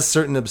sandwiches. He has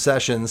certain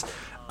obsessions.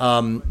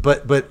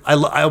 But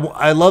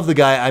I love the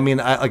guy. I mean,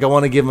 I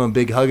want to give him a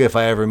big hug if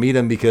I ever meet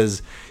him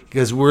because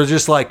we're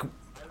just like,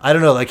 I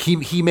don't know, like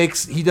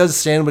he does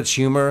sandwich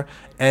humor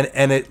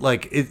and it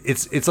like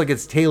it's like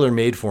it's tailor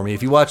made for me.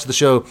 If you watch the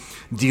show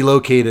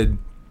Delocated,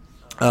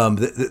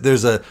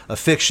 there's a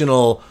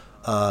fictional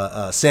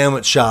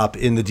sandwich shop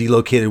in the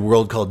Delocated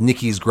world called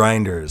Nikki's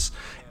Grinders.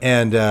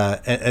 And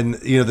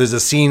you know, there's a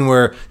scene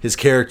where his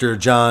character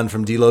John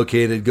from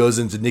Delocated goes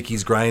into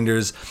Nikki's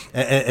Grinders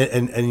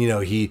and you know,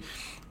 he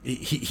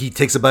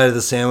takes a bite of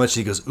the sandwich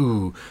and he goes,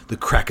 ooh, the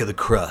crack of the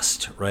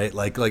crust, right?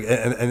 Like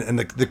and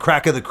the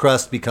crack of the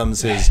crust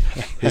becomes his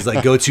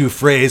like go-to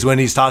phrase when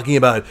he's talking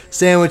about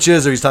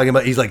sandwiches, or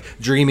he's like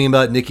dreaming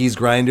about Nikki's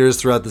Grinders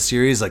throughout the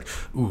series, like,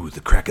 ooh,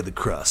 the crack of the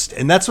crust.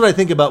 And that's what I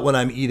think about when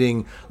I'm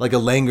eating like a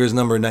Langer's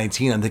number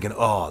 19. I'm thinking,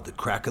 oh, the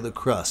crack of the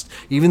crust.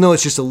 Even though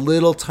it's just a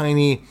little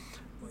tiny,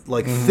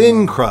 like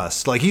thin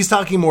crust. Like he's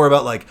talking more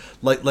about like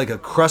a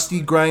crusty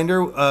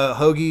grinder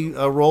hoagie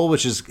roll,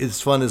 which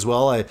is fun as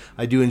well.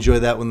 I do enjoy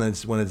that when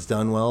it's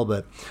done well.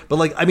 But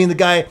like, I mean, the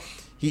guy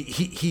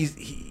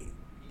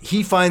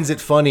he finds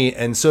it funny,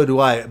 and so do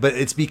I. But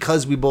it's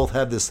because we both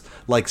have this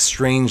like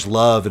strange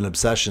love and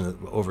obsession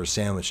over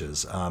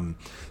sandwiches.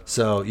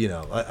 So you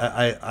know,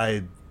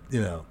 I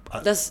you know,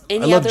 I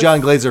love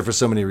John Glazer for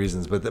so many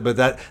reasons, but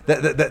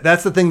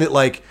that's the thing that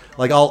like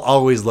I'll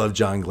always love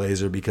John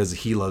Glazer because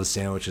he loves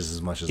sandwiches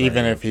as much as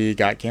even I if he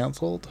got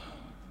canceled.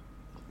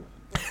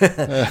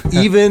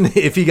 Even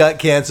if he got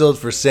canceled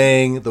for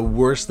saying the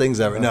worst things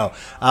ever. No,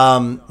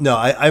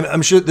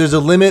 I'm sure there's a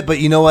limit, but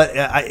you know what?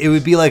 It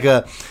would be like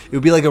a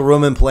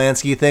Roman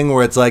Polanski thing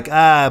where it's like,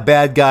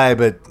 bad guy,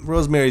 but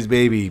Rosemary's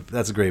Baby,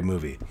 that's a great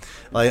movie.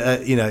 Like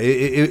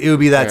it would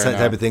be that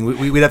type of thing.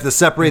 We'd have to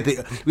separate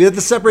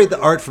the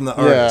art from the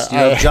artist.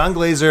 John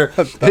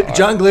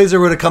Glazer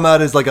would have come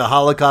out as like a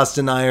Holocaust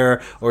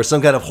denier or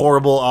some kind of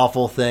horrible,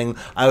 awful thing.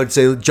 I would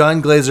say,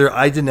 John Glazer,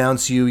 I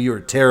denounce you. You're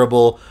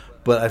terrible.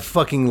 But I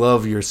fucking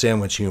love your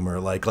sandwich humor,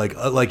 like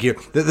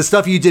the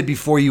stuff you did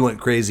before you went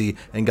crazy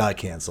and got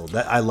canceled.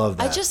 I love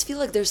that. I just feel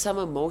like there's some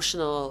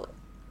emotional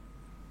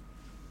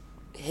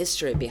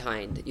history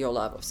behind your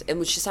love, and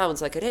which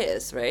sounds like it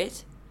is,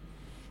 right?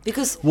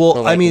 Because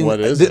I mean, what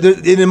is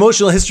an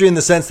emotional history in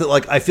the sense that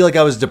like I feel like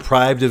I was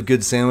deprived of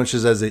good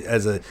sandwiches as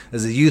a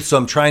youth, so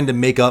I'm trying to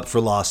make up for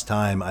lost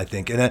time, I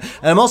think, and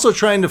I'm also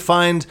trying to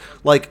find,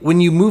 like,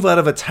 when you move out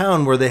of a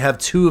town where they have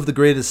two of the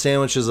greatest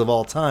sandwiches of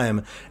all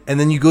time, and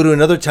then you go to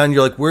another town,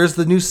 you're like, where's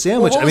the new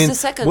sandwich? What was the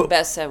second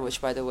best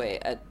sandwich, by the way,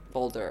 at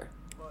Boulder?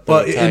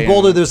 Well, in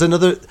Boulder, there's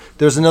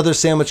another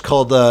sandwich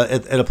called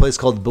at a place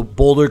called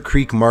Boulder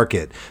Creek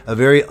Market, a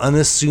very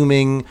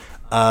unassuming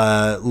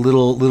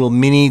little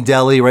mini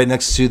deli right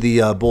next to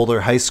the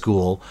Boulder High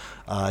School.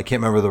 I can't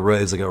remember the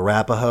road. It's like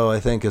Arapahoe, I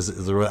think,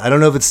 is the road. I don't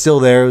know if it's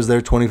still there. It was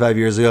there 25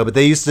 years ago, but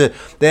they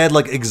had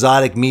like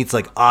exotic meats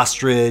like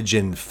ostrich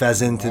and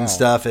pheasant and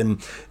stuff.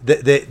 And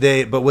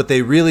but what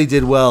they really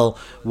did well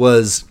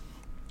was,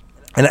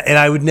 and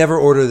I would never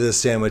order this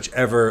sandwich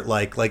ever,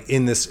 like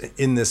in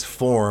this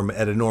form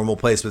at a normal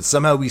place, but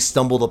somehow we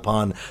stumbled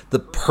upon the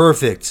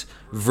perfect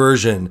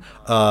version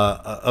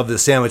of the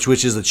sandwich,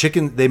 which is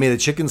they made a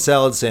chicken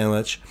salad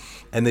sandwich,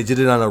 and they did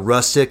it on a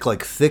rustic,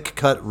 like thick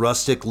cut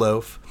rustic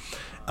loaf,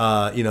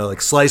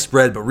 like sliced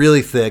bread, but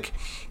really thick.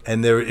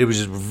 And it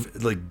was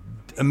just like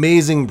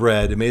amazing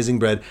bread.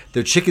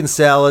 Their chicken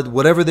salad,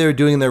 whatever they were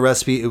doing in their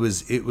recipe, it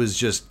was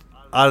just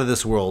out of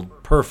this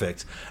world,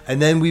 perfect.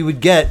 And then we would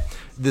get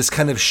this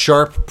kind of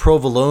sharp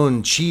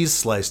provolone cheese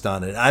sliced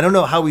on it. I don't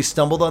know how we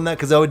stumbled on that,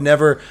 because I would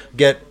never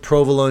get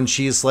provolone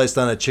cheese sliced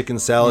on a chicken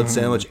salad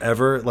sandwich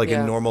ever,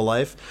 in normal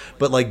life.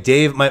 But like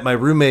Dave, my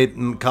roommate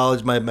in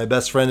college, my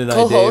best friend and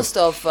co-host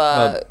of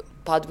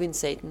Podwin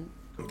Satan.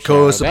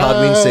 Co-host of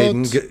Podwin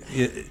Satan.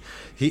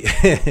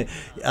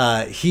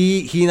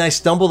 He and I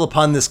stumbled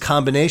upon this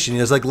combination.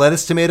 It was like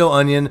lettuce, tomato,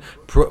 onion,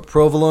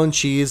 provolone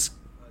cheese,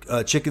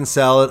 chicken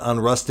salad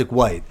on rustic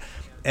white.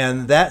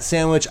 And that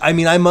sandwich, I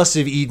must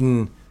have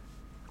eaten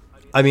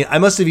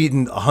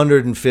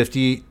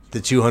 150 to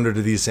 200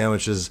 of these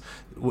sandwiches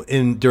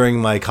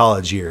during my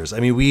college years.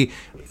 We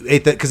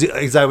ate that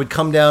because I would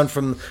come down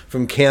from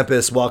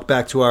campus, walk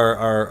back to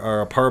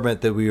our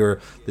apartment that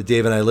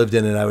Dave and I lived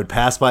in, and I would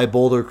pass by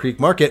Boulder Creek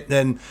Market,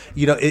 and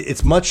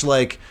it's much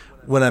like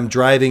when I'm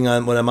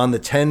on the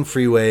 10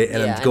 freeway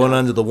and I'm going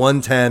onto the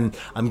 110,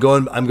 I'm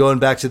going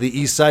back to the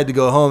east side to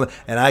go home,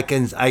 and I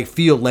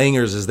feel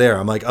Langer's is there.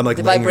 I'm like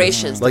the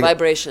vibrations.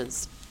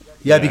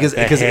 Yeah, because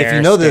if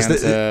you know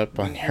this, up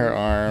on your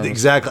arm.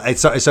 Exactly. I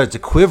start to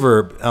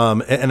quiver,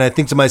 and I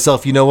think to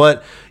myself, you know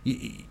what,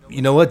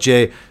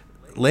 Jay,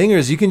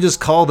 Langer's, you can just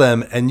call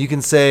them and you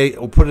can say,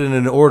 or put it in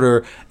an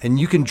order,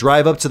 and you can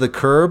drive up to the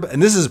curb. And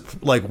this is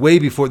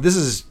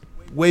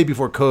way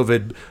before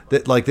COVID,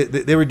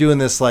 that they were doing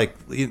this,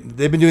 they've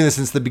been doing this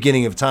since the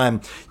beginning of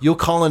time. You'll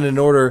call in an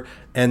order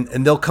and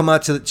they'll come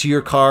out to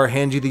your car,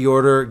 hand you the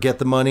order, get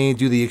the money,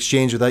 do the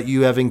exchange without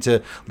you having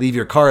to leave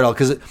your car at all.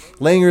 Because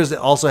Langer's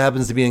also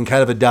happens to be in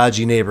kind of a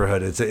dodgy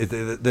neighborhood.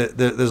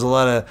 There's a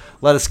lot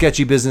of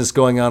sketchy business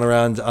going on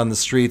around on the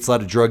streets, a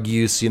lot of drug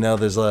use.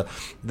 There's a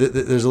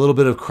little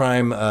bit of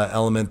crime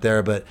element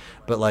there, but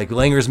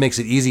Langer's makes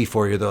it easy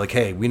for you. They're like,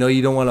 hey, we know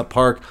you don't want to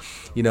park.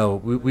 We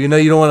know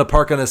you don't want to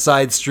park on a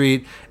side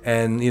street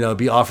and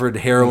be offered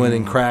heroin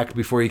and crack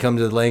before you come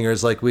to the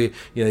Langer's.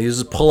 You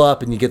just pull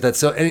up and you get that.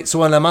 So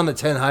when I'm on the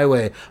 10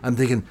 highway, I'm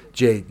thinking,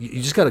 Jay,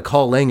 you just got to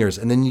call Langer's,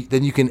 and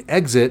then you can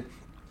exit.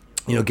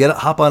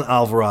 Hop on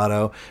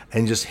Alvarado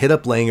and just hit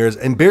up Langer's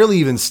and barely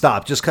even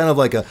stop. Just kind of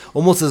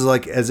almost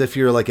as if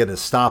you're at a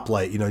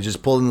stoplight.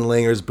 Just pull in the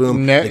Langer's,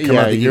 boom. They come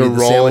out, they give you the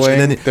sandwich,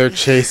 and then they're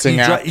chasing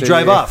after you. You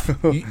drive off.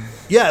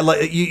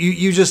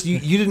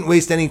 You didn't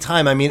waste any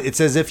time.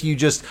 It's as if you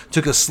just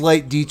took a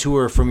slight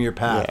detour from your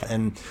path. Yeah.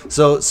 And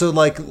so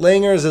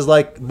Langer's is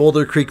like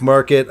Boulder Creek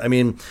Market.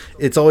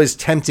 It's always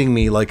tempting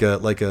me like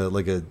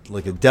a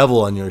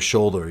devil on your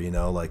shoulder.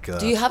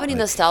 Do you have any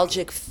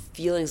nostalgic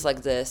feelings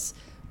like this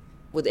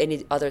with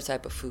any other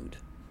type of food,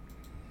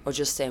 or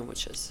just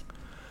sandwiches?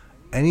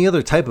 Any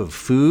other type of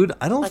food?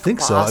 I don't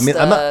think so. I'm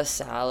not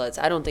salads.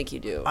 I don't think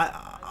you do.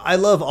 I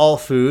love all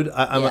food.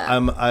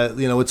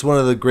 It's one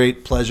of the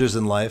great pleasures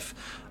in life.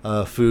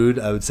 Food,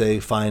 I would say,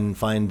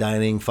 fine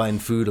dining, fine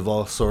food of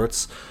all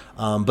sorts.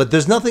 But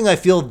there's nothing I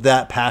feel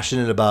that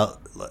passionate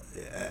about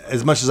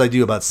as much as I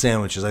do about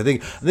sandwiches. I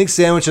think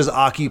sandwiches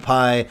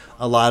occupy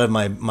a lot of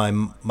my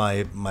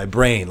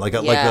brain. Like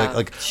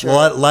sure.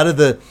 a lot of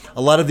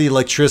the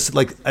electricity.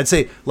 Like I'd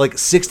say like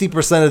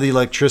 60% of the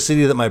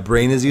electricity that my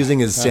brain is using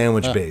is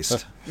sandwich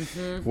based.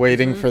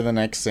 Waiting for the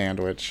next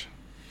sandwich.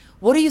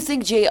 What do you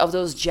think, Jay, of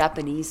those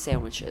Japanese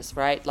sandwiches,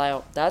 right?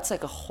 Like that's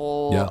like a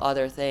whole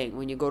other thing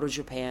when you go to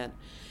Japan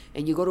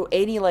and you go to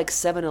any like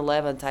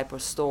 7-Eleven type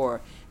of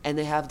store and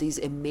they have these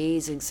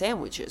amazing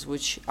sandwiches,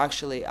 which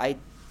actually I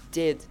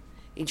did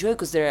enjoy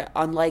because they're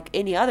unlike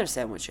any other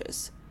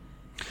sandwiches.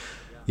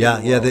 Yeah.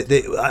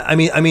 I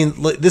mean,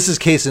 this is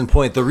case in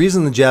point. The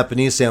reason the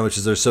Japanese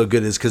sandwiches are so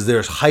good is because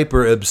they're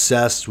hyper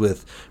obsessed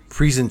with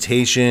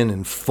presentation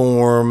and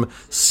form,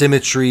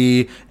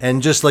 symmetry,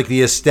 and just like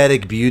the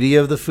aesthetic beauty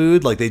of the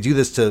food. Like they do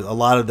this to a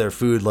lot of their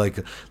food.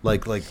 Like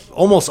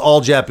almost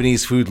all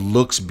Japanese food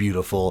looks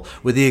beautiful,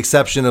 with the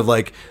exception of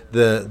like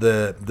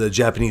the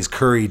Japanese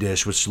curry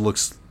dish, which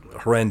looks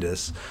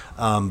horrendous,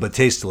 but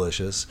tastes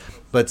delicious.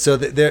 But so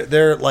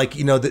they're like,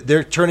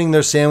 they're turning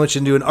their sandwich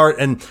into an art,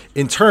 and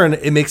in turn,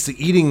 it makes the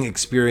eating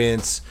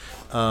experience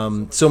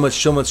so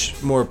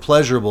much more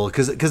pleasurable.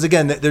 Because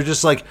again, they're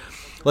just like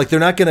they're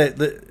not gonna.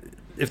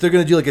 If they're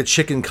going to do like a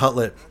chicken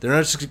cutlet, they're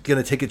not just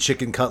going to take a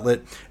chicken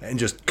cutlet and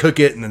just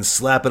cook it and then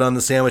slap it on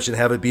the sandwich and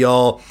have it be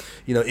all,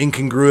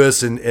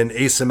 incongruous and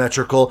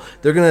asymmetrical.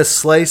 They're going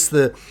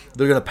to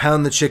they're going to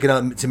pound the chicken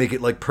out to make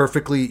it like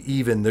perfectly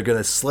even. They're going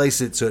to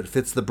slice it so it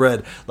fits the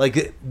bread.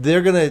 Like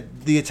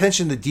the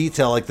attention to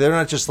detail, like they're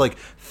not just like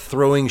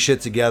throwing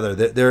shit together.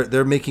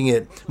 They're making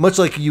it much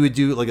like you would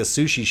do, like a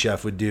sushi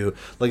chef would do.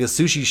 Like a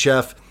sushi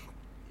chef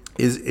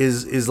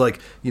is like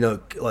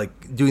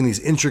like doing these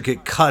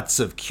intricate cuts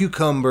of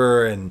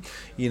cucumber and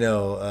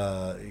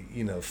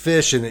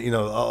fish and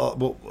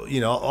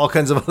all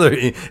kinds of other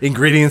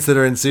ingredients that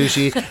are in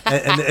sushi,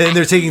 and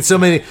they're taking so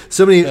many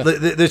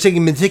they're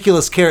taking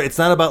meticulous care. It's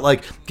not about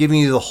like giving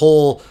you the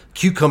whole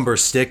cucumber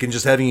stick and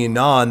just having you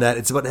gnaw on that.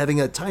 It's about having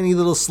a tiny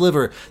little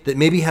sliver that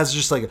maybe has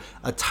just like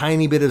a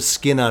tiny bit of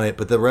skin on it,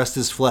 but the rest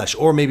is flesh,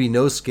 or maybe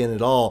no skin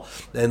at all,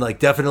 and like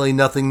definitely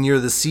nothing near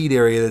the seed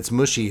area that's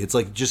mushy. It's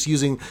like just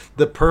using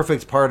the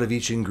perfect part of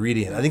each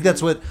ingredient. I think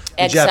that's what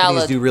the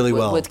Japanese do really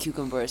well. With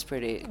cucumber is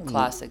pretty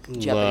classic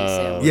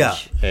Japanese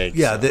sandwich.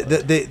 Yeah.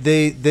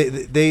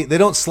 They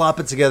don't slop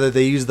it together.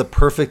 They use the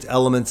perfect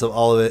elements of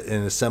all of it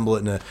and assemble it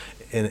in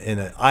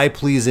an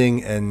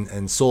eye-pleasing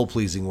and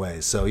soul-pleasing way.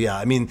 So yeah,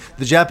 I mean,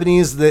 the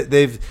Japanese,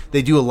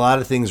 they do a lot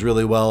of things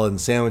really well in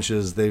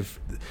sandwiches.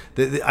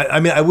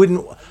 I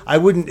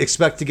wouldn't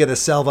expect to get a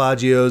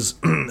Salvaggio's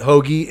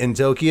hoagie in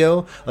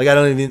Tokyo. Like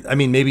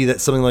maybe that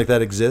something like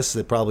that exists.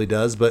 It probably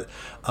does, but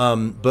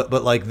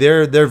like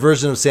their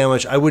version of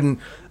sandwich, I wouldn't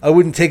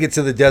take it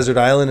to the desert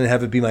island and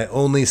have it be my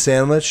only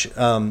sandwich.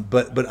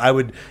 But I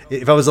would,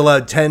 if I was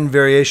allowed 10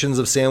 variations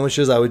of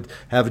sandwiches, I would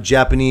have a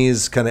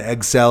Japanese kind of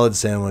egg salad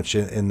sandwich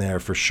in there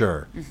for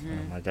sure. Mm-hmm.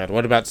 Oh my God.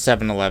 What about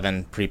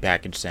 7-Eleven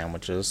prepackaged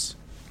sandwiches?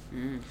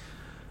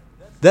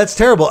 That's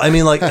terrible. I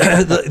mean, like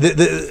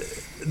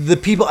the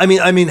people. I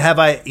mean, have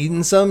I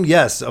eaten some?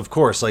 Yes, of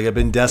course. Like I've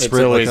been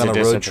desperate, like on a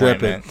road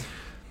trip.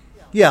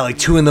 Yeah, like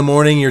 2 a.m.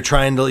 You're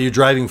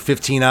driving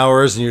 15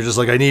 hours, and you're just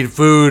like, I need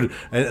food,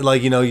 and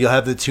like you'll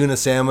have the tuna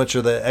sandwich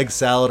or the egg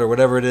salad or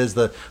whatever it is.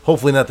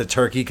 Hopefully not the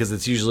turkey, because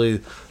it's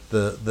usually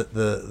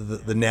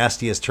the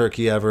nastiest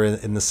turkey ever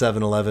in the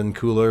 7-Eleven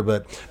cooler.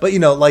 But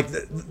like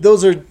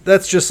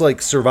that's just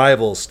like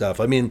survival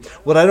stuff. I mean,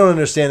 what I don't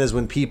understand is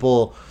when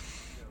people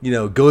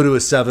go to a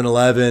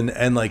 7-Eleven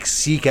and like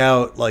seek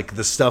out like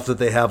the stuff that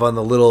they have on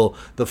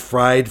the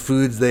fried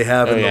foods they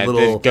have in the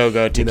little go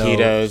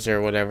taquitos or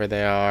whatever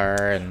they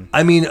are. And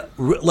I mean,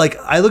 like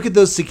I look at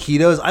those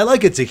taquitos. I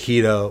like a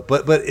taquito,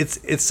 but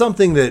it's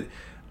something that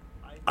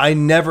I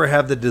never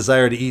have the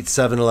desire to eat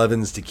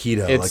 7-Eleven's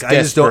taquito. It's like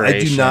I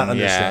do not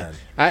understand.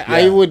 Yeah.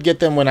 I would get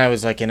them when I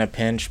was like in a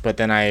pinch, but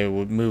then I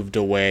moved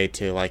away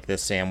to like the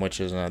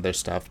sandwiches and other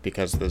stuff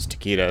because those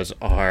taquitos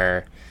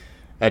are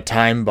a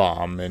time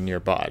bomb in your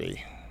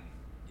body.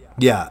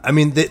 Yeah, I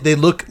mean they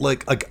look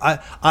like I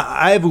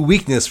have a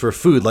weakness for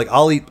food. Like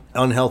I'll eat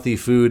unhealthy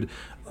food,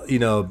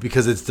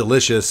 because it's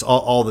delicious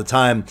all the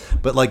time.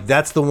 But like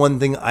that's the one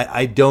thing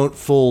I don't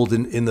fold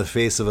in the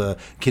face of a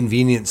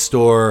convenience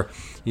store,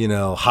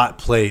 hot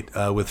plate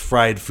with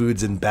fried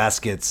foods in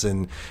baskets,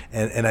 and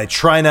I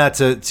try not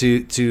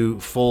to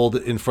fold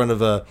in front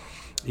of a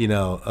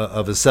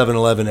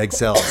 7-Eleven egg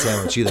salad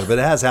sandwich either. But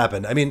it has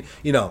happened. I mean,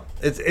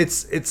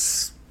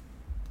 it's.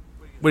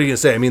 What are you gonna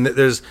say? I mean,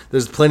 there's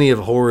plenty of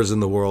horrors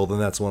in the world,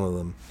 and that's one of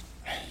them.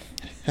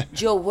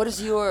 Joe, what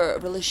is your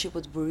relationship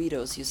with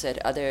burritos? You said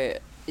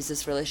is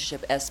this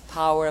relationship as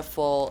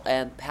powerful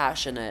and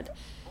passionate?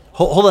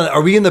 Hold on,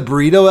 are we in the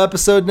burrito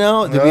episode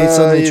now? Did we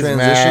suddenly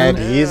transition?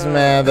 He's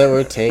mad that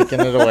we're taking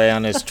it away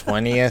on his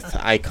 20th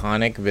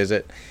iconic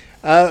visit.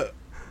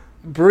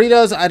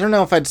 Burritos, I don't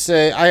know if I'd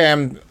say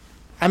I'm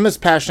as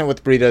passionate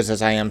with burritos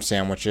as I am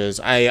sandwiches.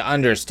 I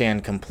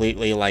understand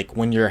completely, like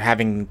when you're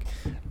having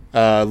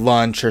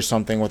lunch or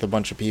something with a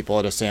bunch of people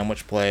at a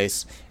sandwich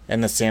place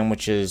and the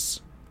sandwiches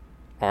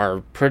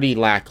are pretty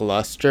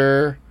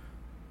lackluster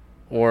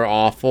or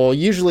awful.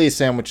 Usually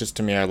sandwiches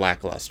to me are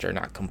lackluster,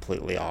 not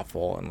completely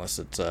awful, unless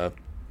it's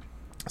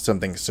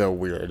something so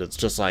weird. It's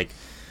just like,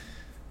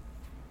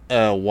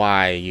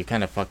 why? You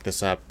kind of fucked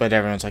this up. But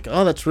everyone's like,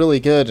 oh, that's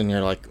really good. And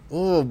you're like,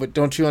 oh, but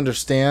don't you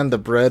understand? The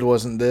bread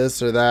wasn't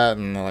this or that.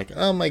 And they're like,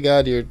 oh my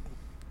God,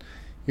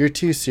 you're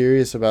too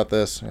serious about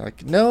this. And you're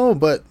like, no,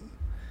 but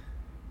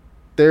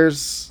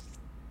there's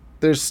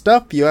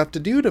stuff you have to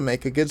do to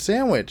make a good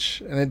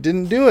sandwich, and it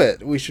didn't do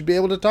it. We should be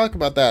able to talk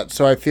about that.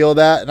 So I feel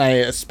that, and I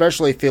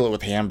especially feel it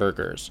with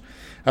hamburgers.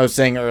 I was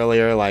saying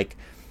earlier, like,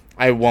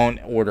 I won't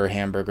order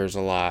hamburgers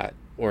a lot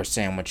or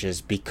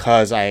sandwiches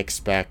because I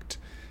expect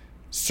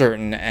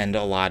certain and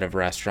a lot of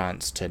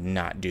restaurants to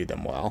not do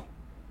them well.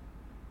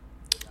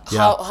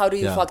 How do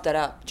you fuck that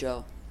up,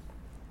 Joe?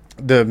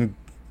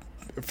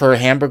 For a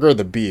hamburger,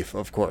 the beef,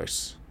 of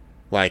course.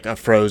 Like a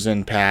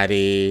frozen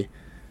patty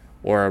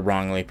or a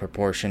wrongly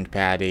proportioned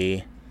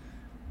patty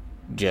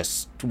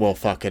just will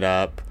fuck it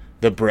up.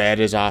 The bread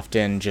is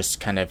often just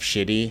kind of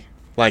shitty.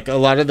 Like a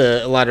lot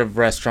of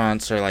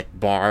restaurants, or like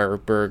bar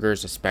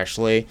burgers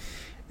especially,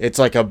 it's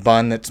like a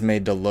bun that's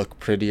made to look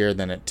prettier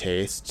than it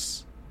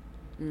tastes.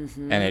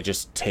 Mm-hmm. And it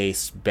just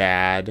tastes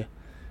bad.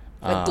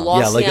 Like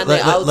glossy on the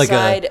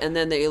outside, and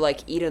then they like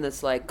eat and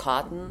it's like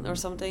cotton or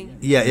something.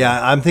 Yeah.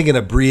 I'm thinking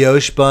a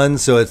brioche bun,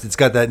 so it's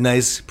got that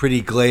nice,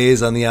 pretty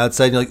glaze on the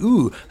outside. You're like,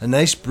 ooh, a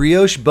nice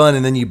brioche bun,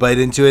 and then you bite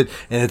into it,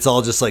 and it's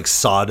all just like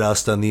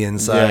sawdust on the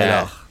inside.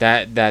 Yeah,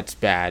 that's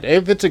bad.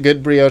 If it's a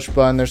good brioche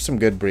bun, there's some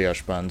good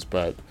brioche buns,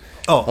 but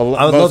I would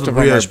love the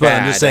brioche bun.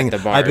 I'm just saying,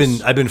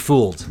 I've been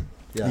fooled.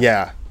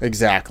 Yeah,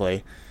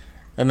 exactly.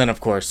 And then of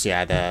course,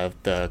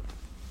 the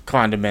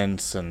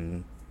condiments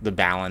and the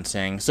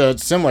balancing. So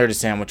it's similar to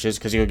sandwiches,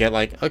 because you'll get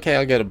like, okay,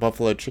 I'll get a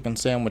buffalo chicken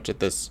sandwich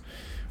at this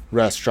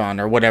restaurant,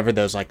 or whatever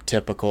those like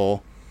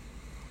typical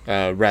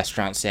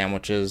restaurant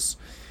sandwiches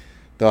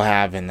they'll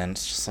have, and then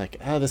it's just like,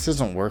 oh, this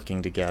isn't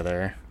working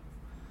together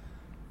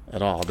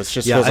at all. This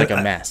just feels like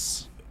a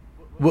mess.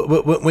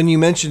 When you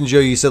mentioned, Joe,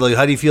 you said, like,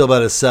 how do you feel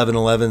about a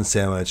 7-Eleven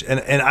sandwich?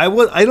 And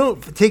I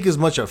don't take as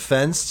much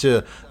offense to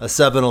a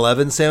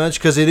 7-Eleven sandwich,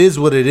 because it is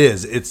what it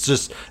is. It's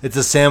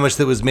a sandwich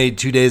that was made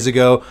 2 days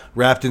ago,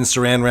 wrapped in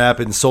saran wrap,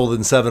 and sold in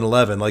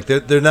 7-Eleven. Like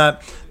they're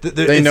not.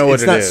 They know what it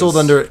is. It's not sold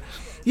under.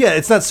 Yeah,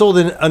 it's not sold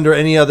under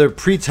any other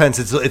pretense.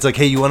 It's like,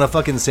 hey, you want a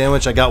fucking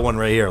sandwich? I got one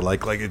right here.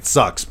 Like it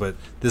sucks, but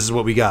this is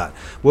what we got.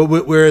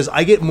 Whereas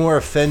I get more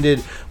offended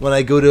when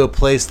I go to a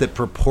place that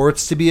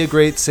purports to be a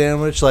great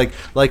sandwich. Like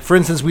for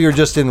instance, we were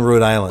just in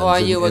Rhode Island. Oh,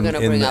 you were going to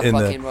bring up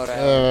fucking Rhode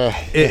Island.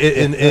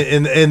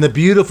 In the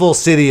beautiful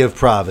city of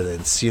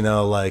Providence, shout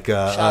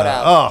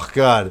out. Oh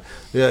God,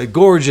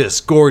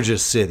 gorgeous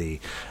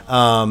city.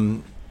 I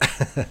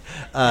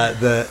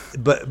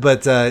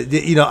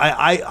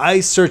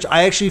searched.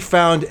 I actually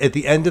found at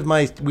the end of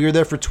we were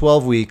there for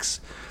 12 weeks.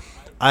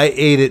 I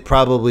ate at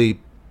probably,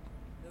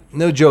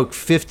 no joke,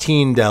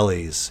 15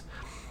 delis.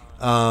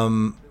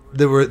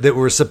 That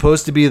were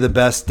supposed to be the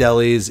best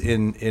delis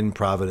in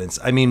Providence.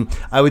 I mean,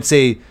 I would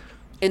say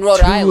in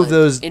Rhode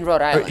Island. In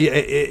Rhode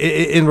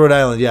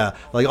Island, yeah,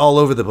 like all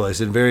over the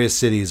place in various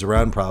cities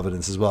around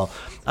Providence as well.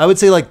 I would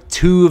say like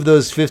 2 of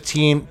those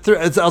 15.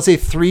 I'll say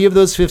 3 of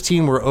those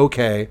 15 were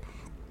okay.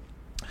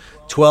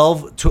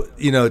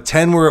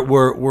 10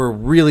 were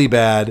really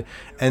bad,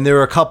 and there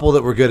were a couple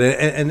that were good.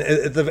 And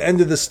at the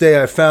end of the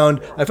stay, I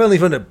finally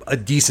found a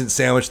decent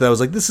sandwich that I was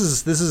like, this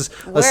is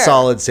a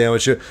solid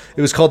sandwich. It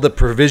was called the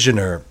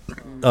Provisioner.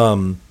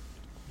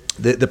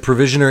 The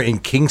Provisioner in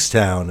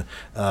Kingstown,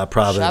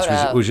 Providence,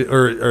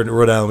 or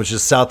Rhode Island, which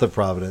is south of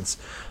Providence.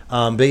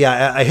 But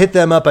yeah, I hit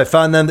them up. I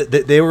found them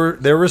that they were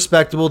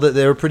respectable. That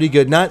they were pretty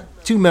good. Not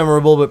too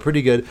memorable, but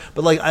pretty good.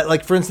 But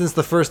like for instance,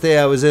 the first day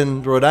I was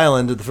in Rhode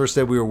Island, the first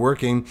day we were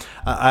working,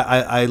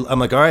 I'm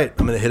like, all right,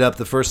 I'm gonna hit up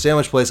the first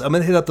sandwich place. I'm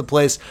gonna hit up the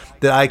place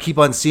that I keep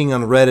on seeing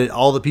on Reddit.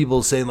 All the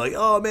people saying like,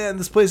 oh man,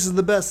 this place is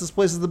the best. This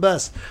place is the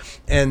best.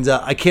 And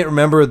I can't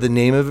remember the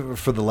name of it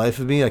for the life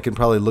of me. I can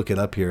probably look it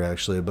up here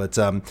actually. But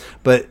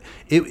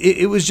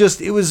it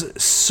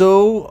was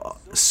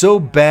so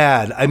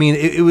bad. I mean,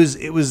 it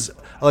was.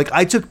 Like,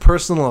 I took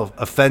personal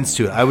offense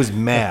to it. I was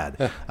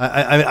mad.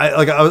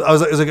 I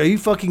was like, are you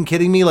fucking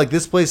kidding me? Like,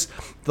 this place,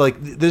 like,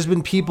 there's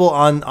been people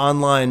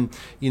online,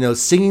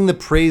 singing the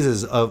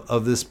praises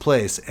of this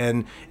place,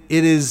 and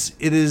it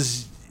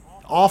is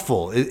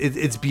awful.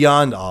 It's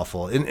beyond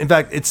awful. In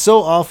fact, it's so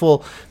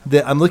awful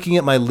that I'm looking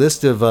at my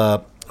list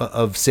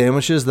of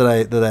sandwiches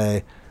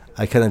that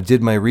I kind of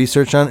did my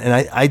research on,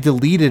 and I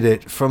deleted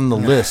it from the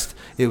list.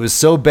 It was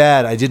so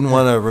bad, I didn't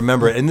want to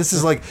remember it. And this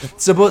is like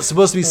supposed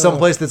to be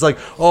someplace that's like,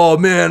 oh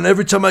man,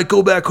 every time I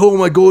go back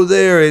home, I go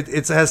there.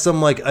 It has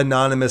some like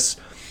anonymous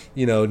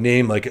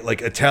name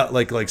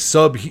like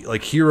sub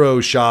like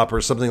Hero Shop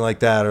or something like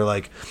that, or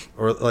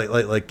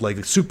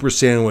like Super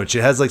Sandwich.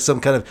 It has like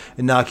some kind of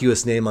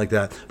innocuous name like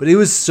that. But it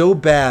was so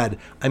bad.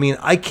 I mean,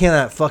 I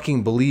cannot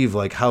fucking believe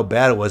like how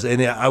bad it was,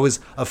 and I was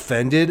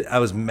offended. I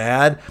was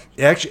mad.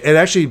 It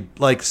actually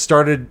like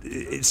started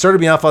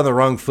me off on the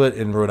wrong foot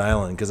in Rhode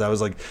Island, because I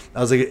was like,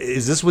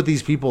 is this what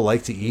these people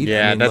like to eat?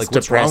 Yeah, I mean, that's like,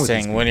 what's wrong with these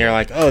depressing people? when you're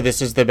like, oh,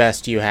 this is the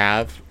best you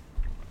have.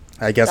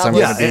 I guess I'm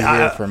was- going to be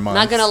here for months.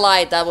 Not gonna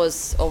lie, that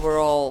was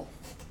overall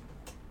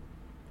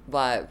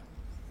vibe.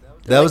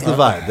 That was the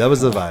vibe. That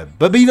was the vibe.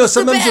 But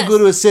sometimes you'll go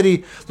to a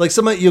city, like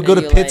you'll go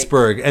to you're like,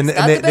 Pittsburgh, and "It's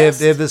not they the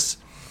best." have this.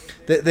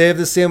 They have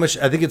this sandwich.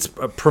 I think it's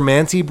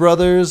Primanti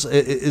Brothers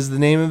is the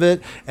name of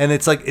it, and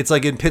it's like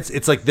in Pitts.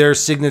 It's like their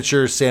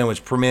signature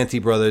sandwich,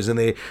 Primanti Brothers, and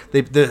the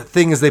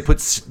thing is they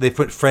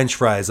put French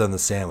fries on the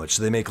sandwich.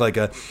 So they make like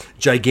a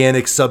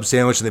gigantic sub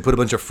sandwich, and they put a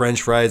bunch of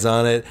French fries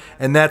on it,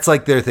 and that's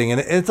like their thing. And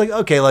it's like,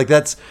 okay, like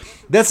that's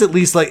at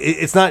least like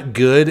it's not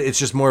good. It's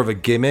just more of a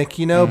gimmick,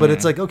 But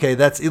it's like, okay,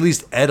 that's at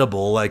least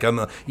edible. Like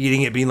I'm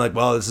eating it, being like,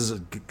 well, this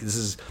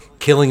is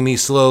killing me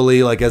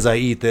slowly, like as I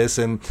eat this,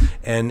 and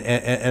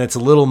it's a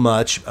little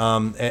much,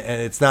 and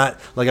it's not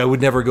like I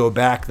would never go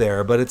back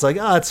there, but it's like,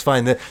 it's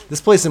fine. This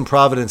place in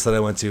Providence that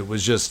I went to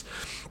was just,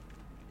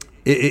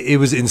 it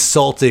was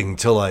insulting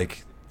to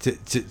like to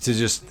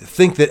just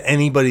think that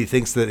anybody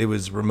thinks that it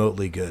was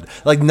remotely good.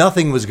 Like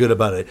nothing was good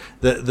about it.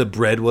 The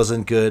bread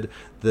wasn't good.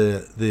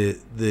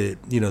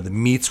 The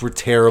meats were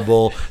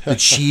terrible. The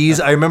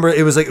cheese, I remember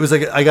it was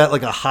like I got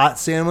like a hot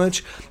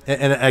sandwich,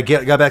 and I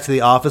got back to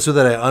the office with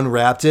it. I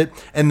unwrapped it,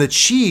 and the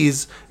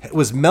cheese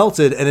was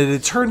melted, and it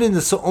had turned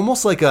into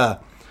almost like a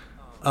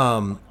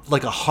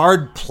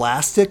hard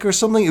plastic or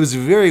something. It was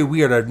very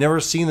weird. I've never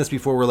seen this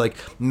before, where like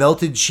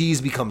melted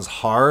cheese becomes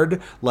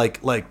hard like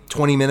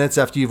 20 minutes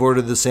after you've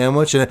ordered the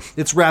sandwich, and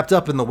it's wrapped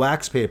up in the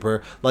wax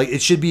paper. Like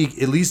it should be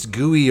at least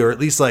gooey or at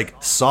least like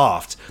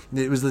soft.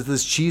 It was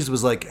this cheese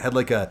was like had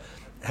like a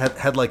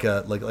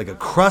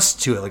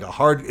crust to it, like a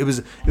hard. It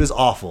was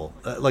awful.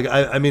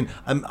 I mean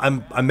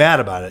I'm mad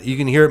about it. You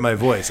can hear it in my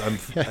voice.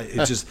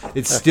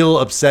 It's still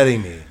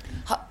upsetting me.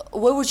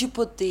 Where would you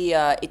put the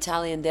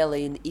Italian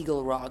deli in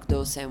Eagle Rock,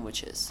 those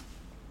sandwiches?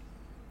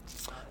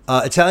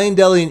 Italian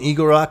Deli in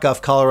Eagle Rock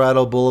off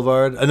Colorado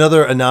Boulevard.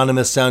 Another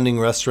anonymous sounding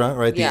restaurant,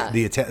 right? Yeah.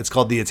 It's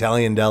called the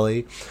Italian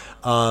Deli.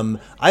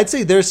 I'd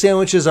say their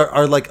sandwiches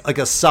are like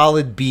a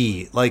solid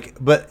B,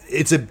 but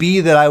it's a B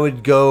that I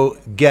would go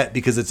get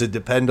because it's a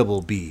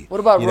dependable B. What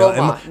about know?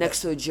 Roma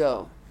next to a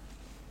Joe?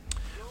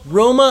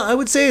 Roma, I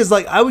would say is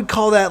like, I would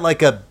call that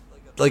like a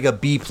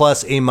B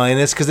plus A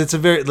minus, because it's a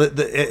very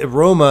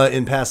Roma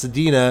in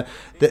Pasadena.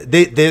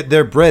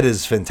 Their bread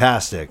is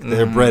fantastic.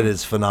 Their bread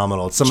is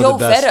phenomenal. It's some Joe of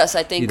the best. fed us,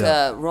 I think,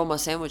 Roma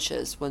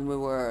sandwiches when we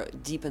were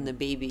deep in the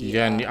baby.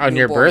 Yeah, on your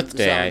newborn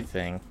birthday, zone. I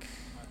think.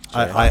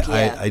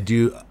 I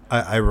do.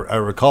 I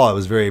recall. I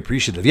was very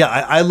appreciative. Yeah,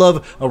 I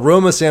love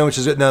Roma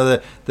sandwiches. Now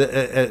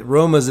at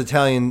Roma's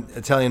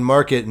Italian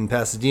Market in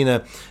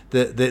Pasadena,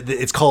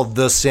 it's called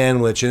The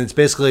Sandwich, and it's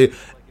basically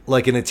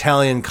like an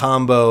Italian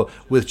combo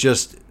with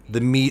just the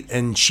meat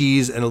and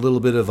cheese and a little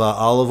bit of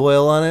olive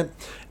oil on it.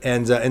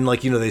 And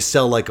like, they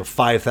sell like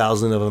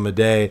 5,000 of them a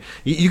day.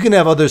 You can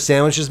have other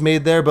sandwiches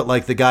made there, but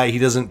like the guy, he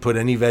doesn't put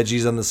any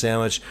veggies on the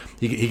sandwich.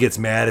 He gets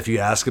mad if you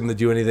ask him to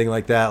do anything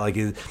like that. Like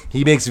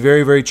he makes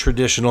very, very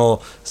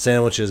traditional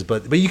sandwiches,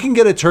 but you can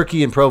get a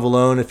turkey and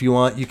provolone if you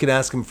want. You can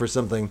ask him for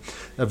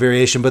a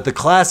variation, but the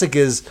classic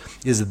is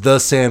The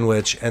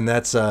Sandwich. And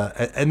that's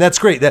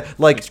great.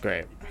 That's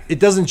great.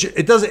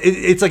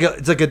 It's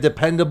like a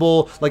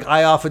dependable, like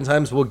I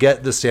oftentimes will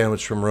get the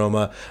sandwich from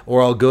Roma,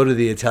 or I'll go to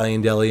the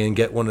Italian Deli and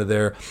get one of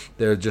their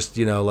just,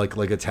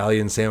 like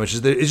Italian sandwiches.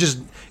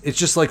 It's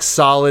just like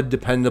solid,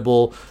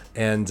 dependable,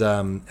 and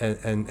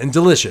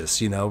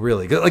delicious,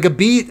 really. Like a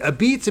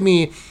B to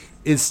me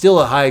is still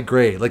a high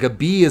grade. Like a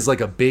B is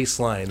like a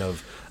baseline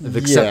of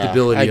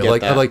acceptability. I get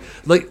that.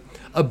 Like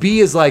a B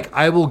is like,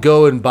 I will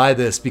go and buy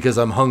this because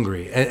I'm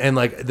hungry, and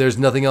like there's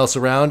nothing else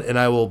around, and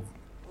I will.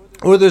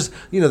 Or there's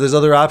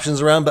other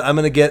options around, but I'm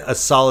gonna get a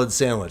solid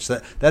sandwich.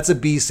 That's a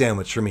B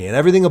sandwich for me, and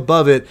everything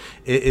above it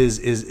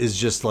is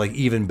just like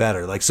even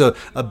better. Like, so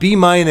a B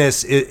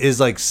minus is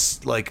like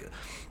just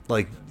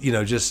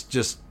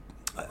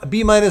a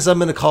B minus. I'm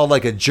gonna call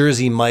like a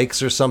Jersey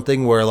Mike's or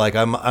something, where like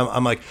I'm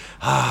like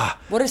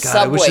What is God,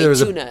 I wish Subway there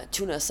was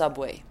tuna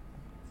Subway?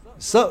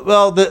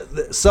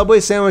 The Subway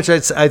sandwich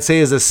I'd say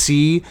is a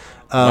C.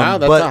 Wow,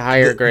 that's a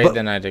higher grade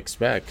than I'd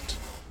expect.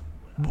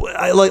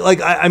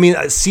 I mean,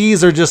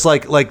 C's are just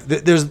like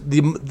there's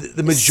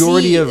the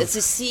majority of. It's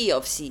a sea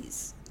of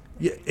C's.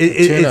 Yeah,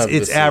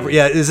 it's average.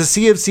 Yeah, it's a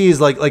sea of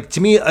C's. Like to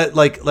me,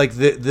 like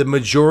the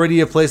majority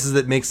of places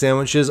that make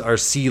sandwiches are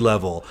C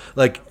level,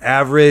 like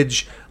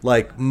average.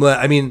 Like,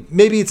 I mean,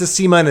 maybe it's a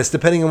C minus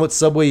depending on what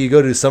Subway you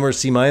go to. Some are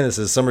C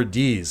minuses, some are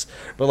D's.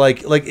 But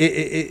like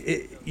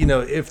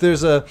if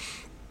there's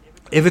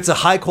if it's a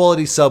high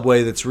quality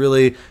Subway that's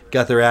really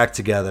got their act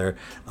together,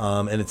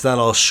 and it's not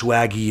all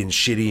swaggy and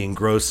shitty and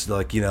gross,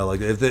 like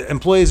if the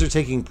employees are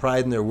taking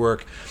pride in their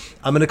work,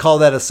 I'm going to call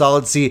that a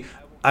solid C.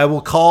 I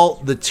will call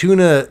the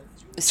tuna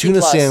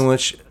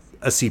sandwich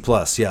a C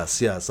plus.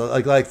 Yes.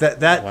 Like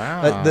that.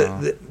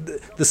 Wow.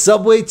 The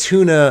Subway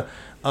tuna,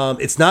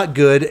 it's not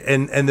good,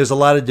 and there's a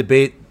lot of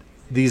debate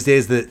these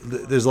days that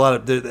there's a lot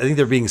of. I think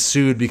they're being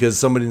sued because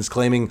somebody's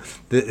claiming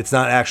that it's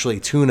not actually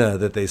tuna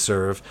that they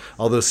serve,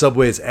 although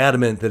Subway is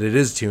adamant that it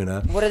is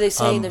tuna. What are they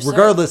saying? They're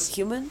Regardless,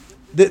 human.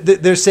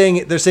 They're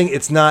saying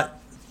it's not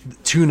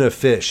tuna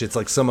fish. It's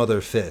like some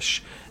other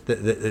fish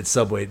that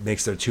Subway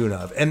makes their tuna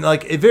of, and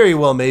like it very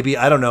well maybe,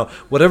 I don't know,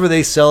 whatever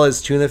they sell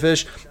as tuna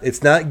fish,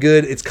 it's not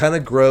good. It's kind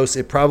of gross.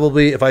 It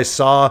probably, if I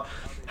saw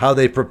how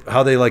they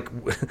like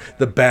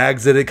the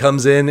bags that it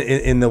comes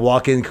in the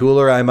walk-in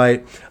cooler, I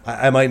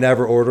might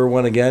never order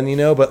one again,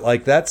 but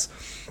like that's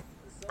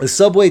a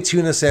Subway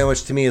tuna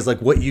sandwich to me is like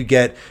what you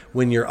get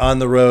when you're on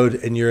the road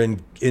and you're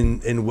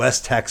in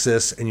West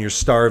Texas and you're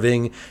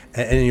starving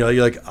and you're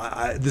like,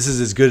 this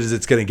is as good as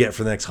it's going to get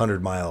for the next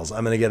 100 miles.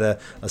 I'm going to get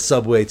a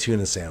Subway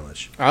tuna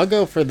sandwich. I'll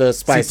go for the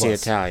spicy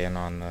Italian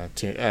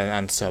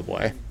on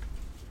Subway.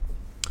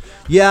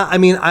 Yeah, I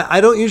mean, I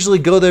don't usually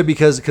go there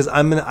because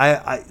I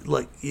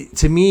like,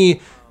 to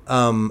me,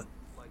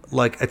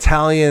 like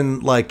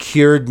Italian like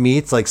cured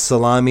meats like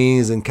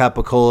salamis and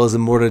capicolas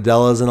and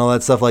mortadellas and all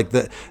that stuff, like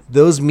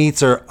those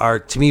meats are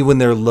to me, when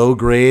they're low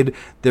grade,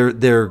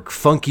 they're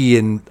funky,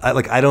 and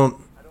I don't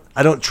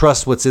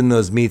trust what's in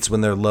those meats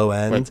when they're low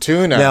end. But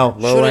tuna, now,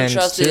 low end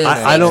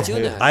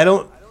tuna.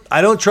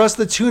 I don't trust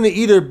the tuna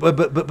either,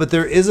 but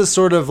there is a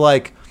sort of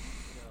like,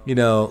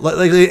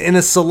 like in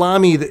a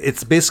salami,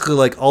 it's basically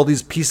like all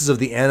these pieces of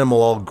the animal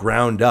all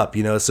ground up,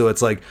 so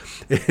it's like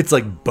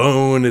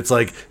bone, it's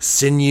like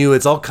sinew,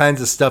 it's all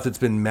kinds of stuff that's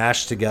been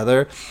mashed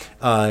together,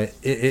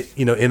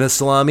 in a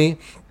salami.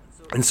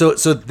 And so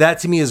that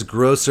to me is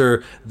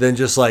grosser than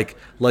just like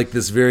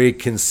this very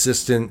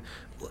consistent,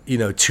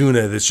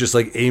 tuna that's just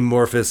like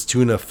amorphous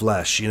tuna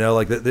flesh,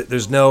 like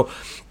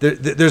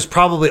there's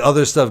probably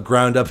other stuff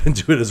ground up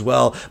into it as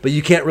well, but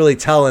you can't really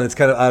tell, and it's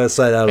kind of out of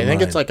sight, out of mind. I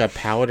think it's like a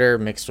powder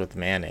mixed with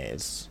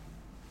mayonnaise.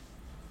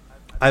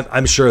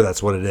 I'm sure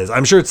that's what it is.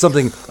 I'm sure it's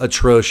something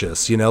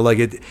atrocious,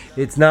 like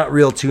it's not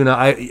real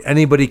tuna.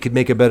 Anybody could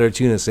make a better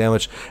tuna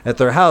sandwich at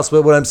their house,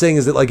 but what I'm saying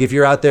is that like if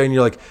you're out there and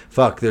you're like,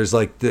 fuck, there's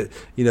like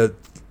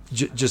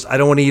just I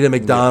don't want to eat at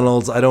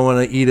McDonald's. I don't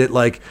want to eat it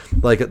like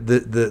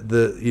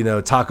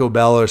the Taco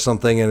Bell or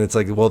something. And it's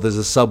like, well, there's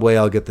a Subway.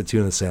 I'll get the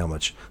tuna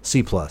sandwich.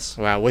 C plus.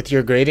 Wow, with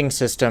your grading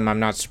system, I'm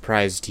not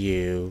surprised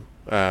you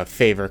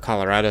favor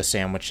Colorado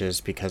sandwiches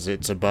because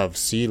it's above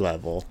sea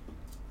level.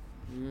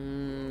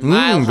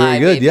 Mile very high,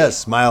 good. baby.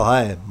 Yes, mile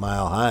high.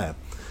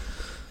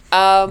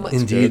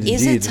 Indeed.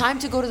 Is it time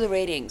to go to the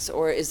ratings,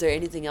 or is there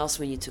anything else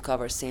we need to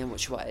cover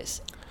sandwich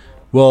wise?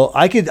 Well,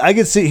 I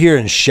could sit here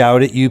and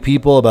shout at you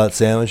people about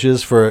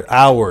sandwiches for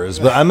hours,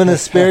 but I'm going to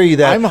spare you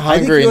that. I'm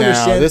hungry now.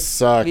 Understand. This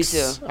sucks. Me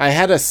too. I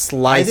had a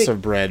slice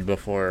of bread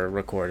before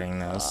recording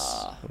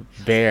this.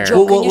 Bare.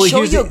 Joe, can you well, show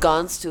here's your the-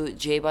 guns to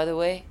Jay, by the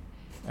way?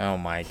 Oh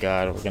my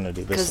god, we're gonna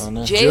do this 'Cause on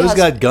this. Jay Joe's has-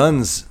 got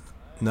guns.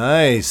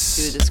 Nice.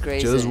 Dude, it's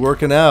crazy. Joe's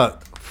working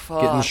out,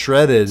 getting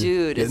shredded,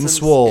 Dude, getting it's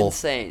swole.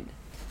 insane.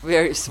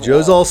 Very swole.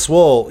 Joe's all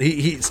swole.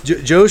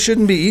 Joe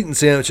shouldn't be eating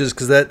sandwiches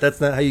because that's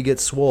not how you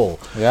get swole.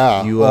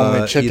 Yeah, you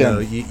only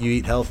chicken. You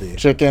eat healthy.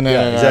 Chicken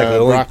and exactly.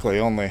 Only broccoli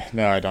only.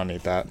 No, I don't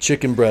eat that.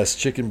 chicken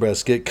breast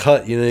get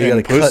cut. You got to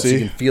And cut so you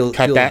pussy. can feel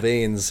Cut the that.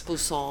 veins.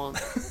 Poussin.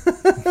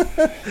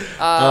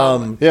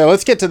 Yeah,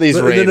 let's get to these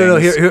ratings. No.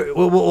 Here.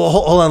 Well,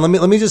 hold on.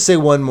 Let me just say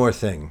one more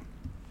thing.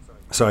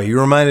 Sorry, you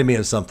reminded me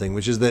of something,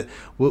 which is that,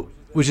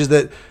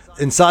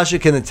 and Sasha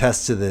can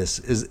attest to this,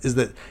 is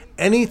that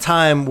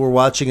anytime we're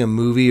watching a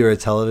movie or a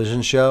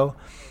television show,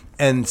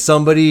 and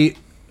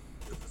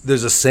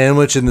there's a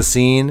sandwich in the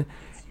scene,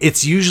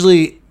 it's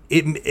usually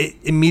it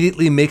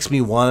immediately makes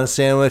me want a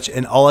sandwich,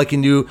 and all I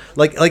can do,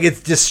 like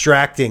it's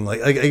distracting,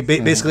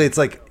 basically it's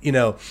like,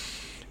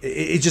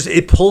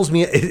 it pulls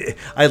me.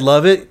 I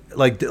love it.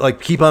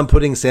 Like keep on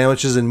putting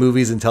sandwiches in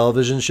movies and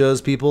television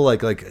shows. People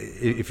like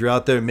if you're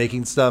out there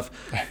making stuff,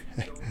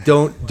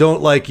 don't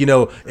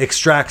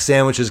extract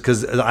sandwiches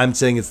because I'm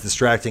saying it's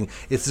distracting.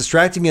 It's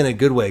distracting in a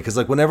good way because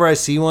like whenever I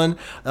see one,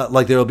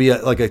 like there'll be a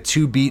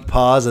 2-beat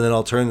pause, and then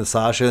I'll turn to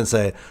Sasha and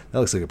say, that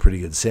looks like a pretty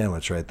good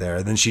sandwich right there,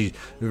 and then she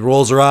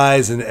rolls her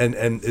eyes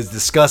and is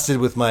disgusted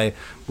with my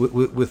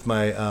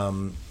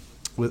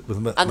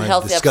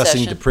Unhealthy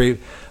disgusting obsession.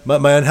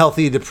 my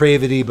unhealthy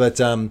depravity, but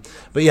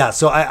yeah,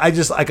 so I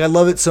just I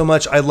love it so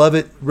much. I love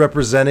it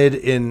represented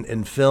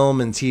in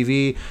film and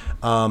TV.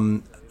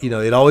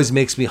 It always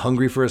makes me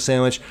hungry for a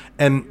sandwich.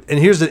 And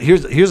here's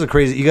a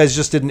crazy. You guys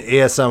just did an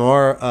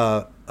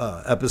ASMR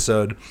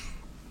episode.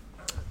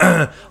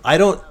 I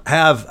don't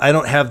have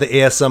the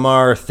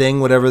ASMR thing,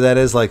 whatever that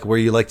is, like where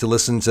you like to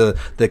listen to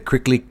the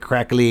crickly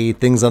crackly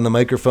things on the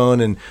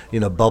microphone and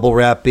bubble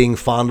wrap being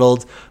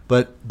fondled,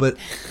 but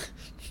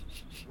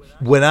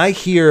when I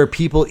hear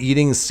people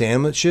eating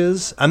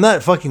sandwiches, I'm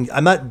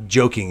not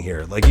joking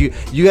here. Like you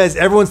guys,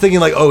 everyone's thinking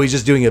like, oh, he's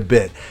just doing a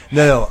bit.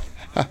 No.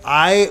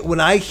 When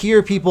I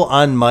hear people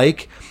on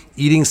mic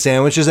eating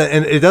sandwiches,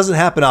 and it doesn't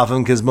happen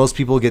often because most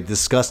people get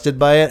disgusted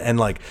by it and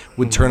like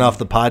would turn off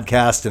the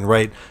podcast and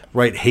write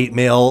hate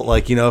mail,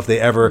 like, you know, if they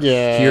ever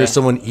hear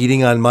someone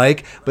eating on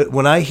mic. But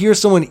when I hear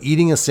someone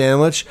eating a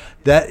sandwich,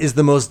 that is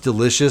the most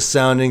delicious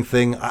sounding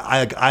thing.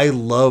 I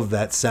love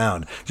that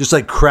sound. Just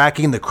like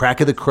cracking the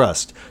crack of the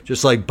crust,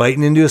 just like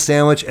biting into a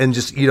sandwich and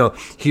just, you know,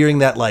 hearing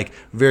that like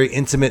very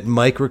intimate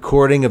mic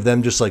recording of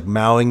them just like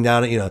mowing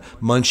down it, you know,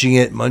 munching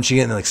it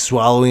and like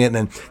swallowing it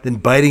and then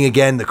biting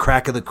again, the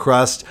crack of the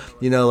crust,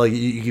 you know, like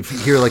you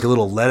hear like a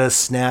little lettuce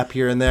snap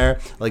here and there,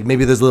 like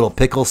maybe there's a little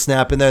pickle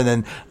snap in there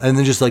and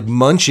then just like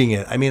munching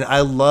it. I mean,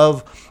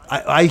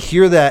 I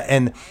hear that,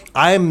 and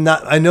I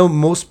know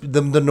most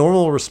the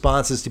normal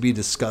response is to be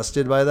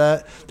disgusted by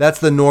that. That's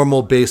the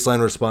normal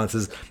baseline response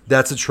is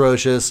that's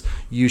atrocious.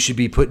 You should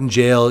be put in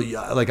jail.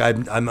 Like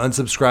I'm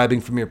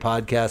unsubscribing from your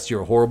podcast.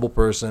 You're a horrible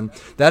person.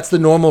 That's the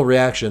normal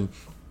reaction.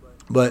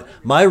 But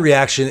my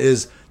reaction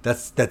is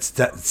that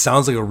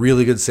sounds like a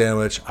really good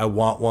sandwich. I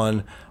want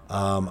one.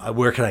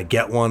 Where can I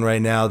get one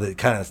right now that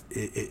kind of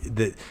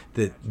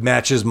that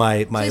matches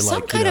my so it's like,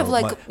 some kind you know, of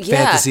like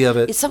fantasy of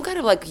it? It's some kind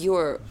of like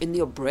in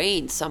your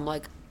brain, some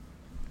like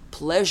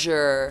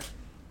pleasure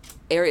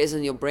areas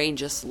in your brain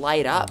just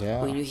light up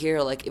when you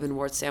hear like even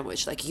word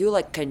sandwich. Like you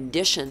like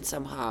conditioned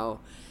somehow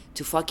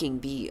to fucking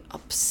be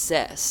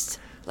obsessed.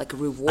 Like a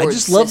reward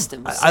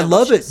system. I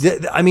love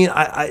it. I mean,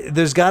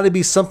 there's got to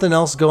be something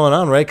else going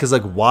on, right? Because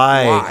like,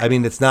 why? I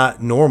mean, it's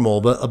not normal,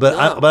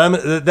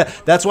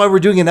 that's why we're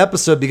doing an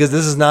episode, because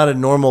this is not a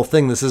normal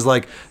thing. This is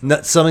like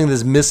something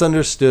that's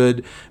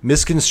misunderstood,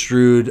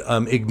 misconstrued,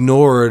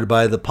 ignored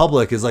by the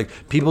public. Is like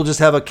people just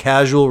have a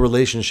casual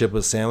relationship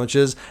with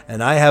sandwiches,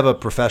 and I have a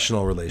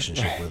professional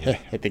relationship with it.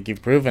 I think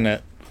you've proven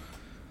it.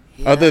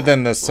 Yeah. Other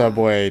than the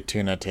Subway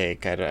tuna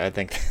take, I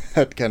think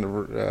that kind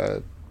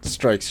of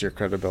strikes your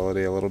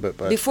credibility a little bit.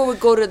 But before we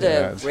go to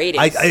the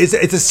ratings,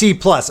 it's a C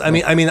plus. I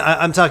mean,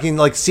 I'm talking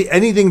like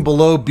anything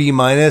below B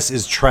minus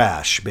is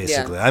trash.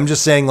 Basically, I'm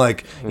just saying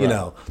like you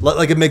know,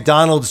 like a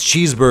McDonald's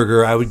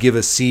cheeseburger, I would give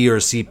a C or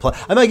a C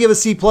plus. I might give a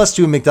C plus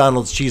to a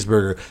McDonald's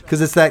cheeseburger because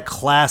it's that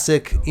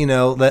classic. You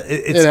know, that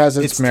it has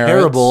its merits.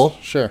 Terrible,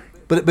 sure,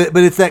 but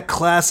it's that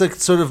classic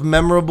sort of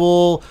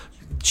memorable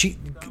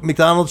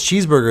McDonald's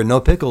cheeseburger. No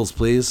pickles,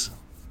 please.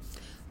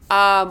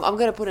 I'm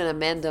going to put an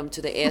addendum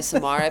to the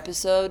ASMR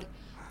episode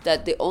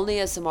that the only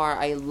ASMR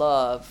I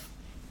love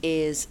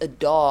is a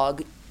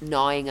dog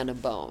gnawing on a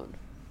bone.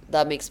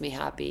 That makes me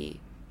happy.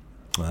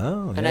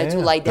 Oh, and I do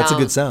lie down. That's a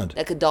good sound.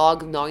 Like a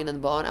dog gnawing on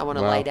the bone. I want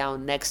to lie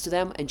down next to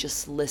them and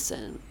just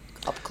listen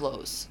up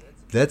close.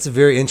 That's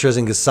very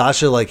interesting because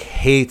Sasha like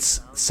hates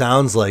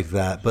sounds like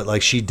that, but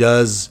like she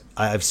does.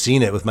 I've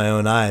seen it with my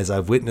own eyes.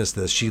 I've witnessed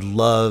this. She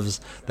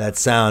loves that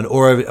sound,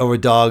 or a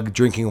dog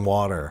drinking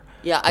water.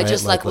 Yeah, I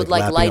just would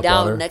lie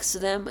down water next to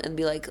them and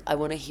be like, I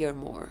want to hear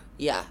more.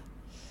 Yeah.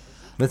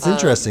 That's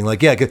interesting.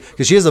 Like, yeah,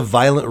 because she has a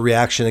violent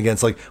reaction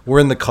against, like, we're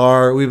in the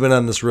car. We've been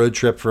on this road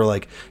trip for,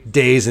 like,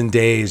 days and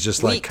days,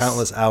 just, like,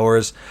 countless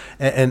hours.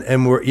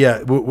 And we're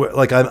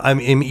like,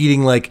 I'm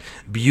eating, like,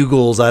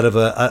 bugles out of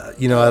a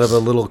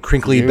little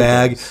crinkly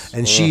bag.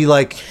 And she,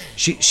 like,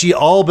 she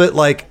all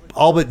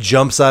but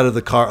jumps out of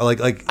the car.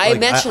 I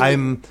mentioned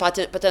I'm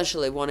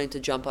potentially wanting to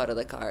jump out of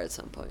the car at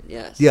some point.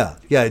 Yes.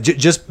 Yeah.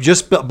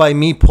 Just by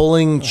me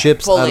pulling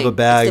chips out of a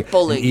bag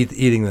and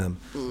eating them.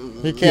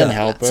 You can't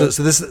help it.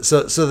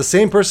 So the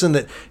same person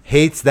that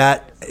hates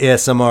that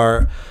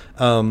ASMR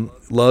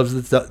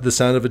loves the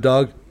sound of a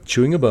dog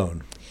chewing a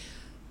bone.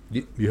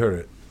 You heard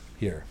it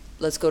here.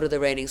 Let's go to the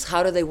ratings.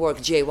 How do they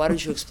work? Jay, why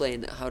don't you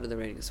explain how do the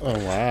ratings work?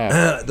 Oh,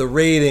 wow. The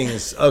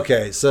ratings.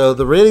 Okay, so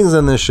the ratings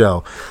on this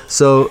show.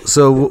 So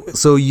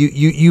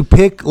you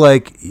pick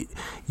like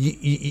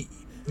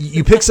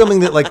you pick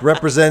something that like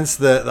represents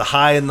the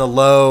high and the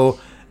low,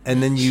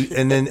 and then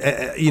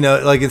you know,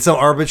 like in some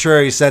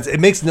arbitrary sense, it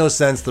makes no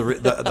sense how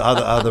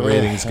the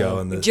ratings go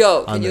on this.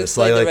 Joe, can you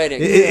explain the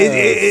ratings?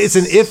 It's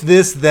an if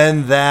this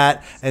then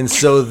that, and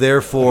so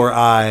therefore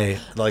I,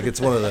 like, it's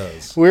one of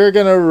those. We're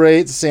gonna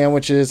rate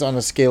sandwiches on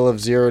a scale of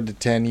 0 to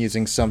 10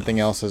 using something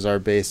else as our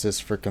basis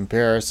for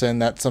comparison.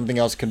 That something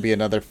else can be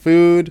another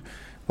food.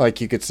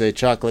 Like you could say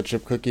chocolate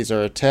chip cookies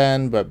are a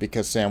 10, but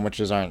because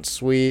sandwiches aren't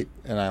sweet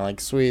and I like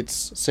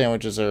sweets,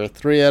 sandwiches are a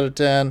 3 out of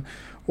 10.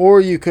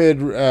 Or you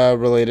could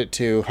relate it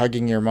to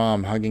hugging your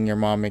mom. Hugging your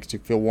mom makes you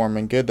feel warm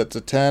and good. That's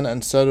a 10.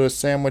 And so do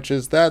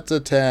sandwiches. That's a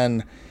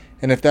 10.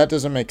 And if that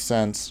doesn't make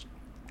sense,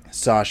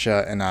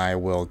 Sasha and I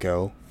will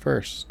go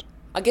first.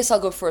 I guess I'll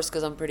go first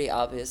because I'm pretty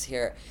obvious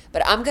here.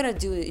 But I'm going to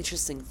do an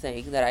interesting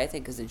thing that I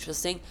think is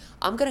interesting.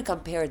 I'm going to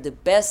compare the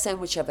best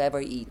sandwich I've ever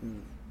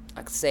eaten.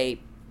 I could say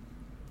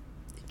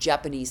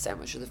Japanese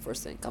sandwich is the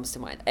first thing that comes to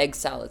mind. Egg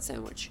salad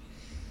sandwich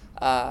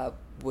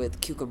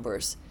with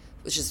cucumbers,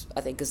 which is,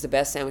 I think, is the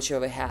best sandwich you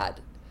ever had,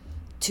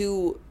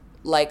 to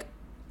like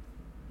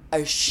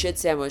a shit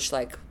sandwich,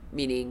 like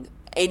meaning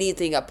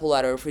anything I pull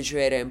out of the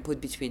refrigerator and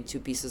put between two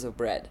pieces of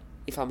bread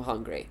if I'm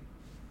hungry.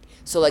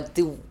 So like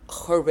the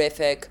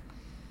horrific,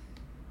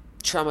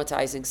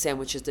 traumatizing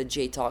sandwiches that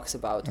Jay talks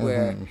about,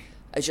 where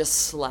I just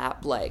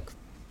slap like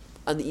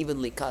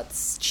unevenly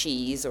cut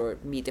cheese or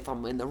meat if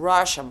I'm in a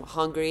rush, I'm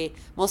hungry.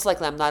 Most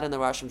likely I'm not in a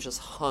rush, I'm just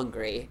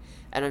hungry.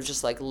 And I'm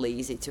just like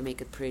lazy to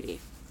make it pretty.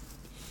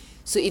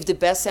 So if the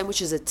best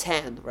sandwich is a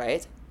 10,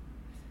 right?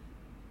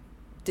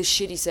 The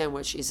shitty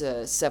sandwich is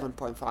a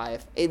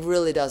 7.5. It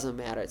really doesn't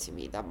matter to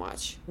me that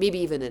much. Maybe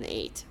even an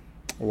 8.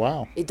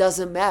 Wow. It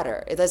doesn't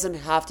matter. It doesn't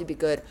have to be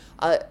good.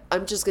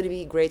 I'm just going to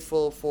be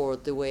grateful for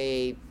the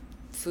way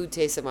food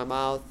tastes in my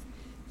mouth.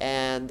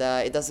 And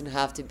it doesn't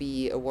have to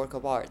be a work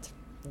of art.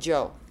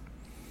 Joe.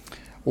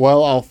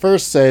 Well, I'll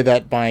first say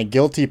that my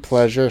guilty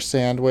pleasure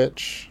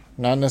sandwich,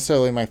 not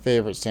necessarily my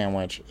favorite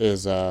sandwich,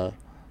 is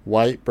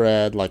white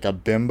bread, like a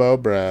bimbo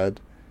bread,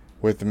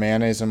 with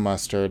mayonnaise and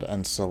mustard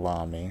and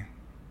salami.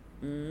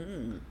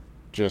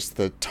 Just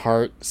the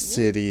Tart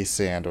City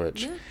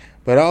sandwich. Yeah.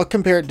 But I'll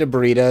compare it to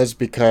burritos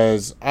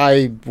because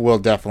I will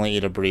definitely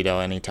eat a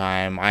burrito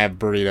anytime. I have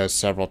burritos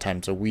several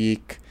times a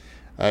week.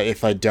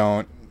 If I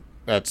don't,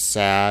 that's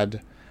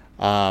sad.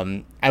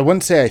 I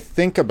wouldn't say I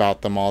think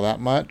about them all that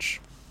much,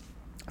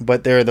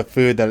 but they're the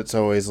food that it's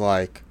always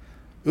like,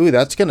 ooh,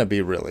 that's going to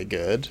be really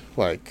good.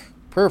 Like,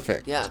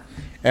 perfect. Yeah.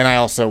 And I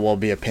also will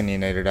be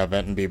opinionated of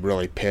it and be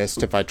really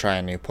pissed if I try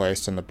a new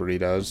place and the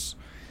burritos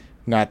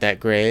not that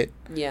great.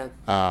 Yeah.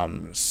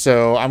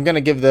 So I'm going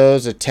to give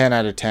those a 10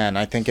 out of 10.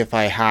 I think if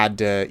I had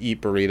to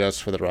eat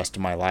burritos for the rest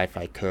of my life,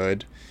 I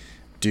could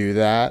do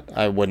that.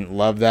 I wouldn't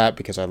love that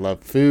because I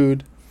love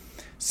food.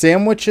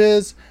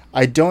 Sandwiches,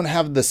 I don't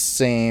have the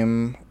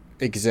same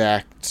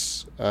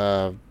exact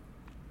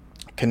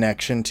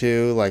connection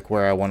to, like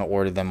where I want to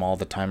order them all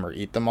the time or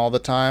eat them all the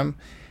time.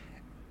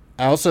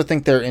 I also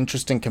think they're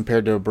interesting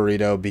compared to a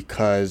burrito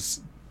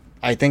because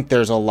I think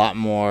there's a lot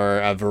more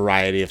a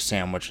variety of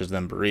sandwiches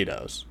than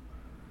burritos.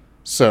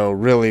 So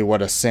really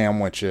what a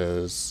sandwich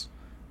is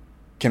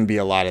can be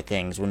a lot of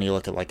things. When you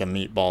look at like a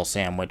meatball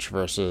sandwich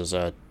versus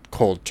a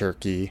cold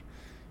turkey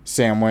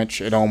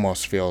sandwich, it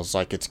almost feels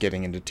like it's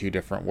getting into two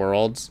different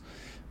worlds.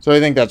 So I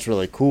think that's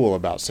really cool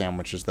about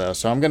sandwiches though.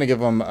 So I'm going to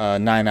give them a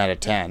 9 out of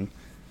 10.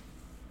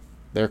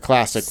 They're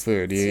classic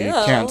food. You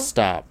can't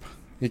stop.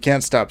 You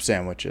can't stop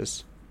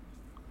sandwiches.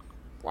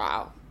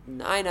 Wow.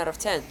 9 out of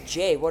 10.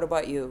 Jay, what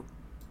about you?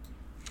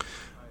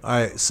 All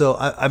right, so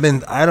I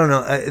don't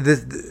know.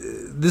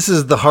 This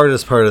is the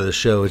hardest part of the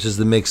show, which is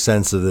to make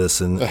sense of this,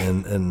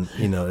 and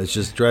you know, it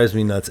just drives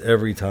me nuts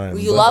every time.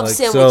 Well, you love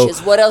sandwiches.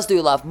 So, what else do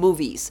you love?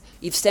 Movies.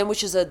 If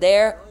sandwiches are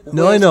there.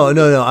 No.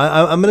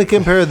 I'm going to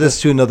compare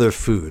this to another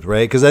food,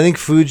 right? Because I think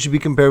food should be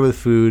compared with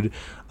food.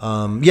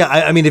 I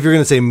mean, if you're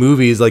going to say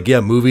movies, like, yeah,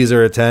 movies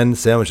are a 10,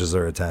 sandwiches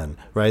are a 10,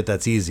 right?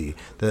 That's easy.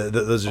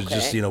 Those are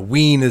just, you know,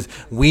 Ween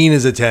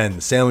is a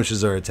 10,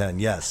 sandwiches are a 10,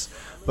 yes.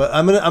 But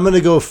I'm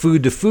gonna go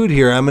food to food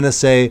here. I'm gonna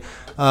say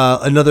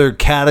another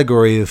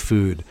category of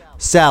food,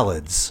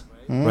 salads,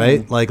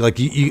 right? Like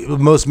you,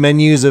 most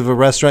menus of a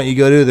restaurant you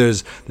go to,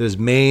 there's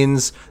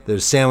mains,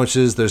 there's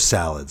sandwiches, there's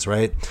salads,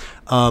 right?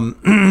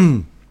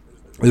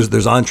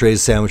 There's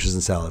entrees, sandwiches,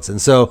 and salads. And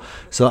so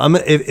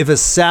if a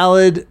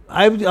salad,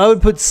 I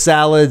would put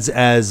salads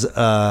as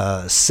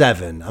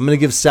 7. I'm going to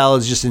give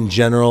salads just in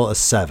general a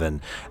 7.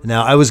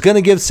 Now, I was going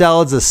to give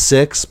salads a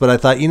 6, but I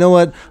thought, you know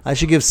what? I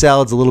should give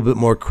salads a little bit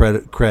more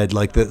cred.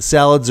 Like the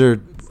salads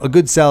are, a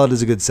good salad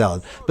is a good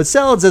salad. But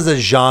salads as a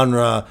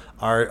genre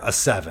are a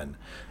 7.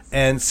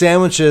 And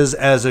sandwiches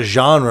as a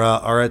genre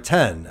are a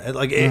 10.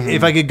 Like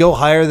if I could go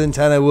higher than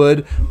 10, I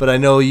would. But I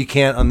know you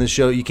can't on this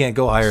show. You can't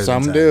go higher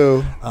than 10. Some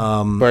do.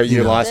 But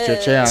you lost your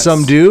chance.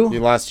 Some do? You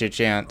lost your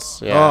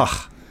chance. Yeah.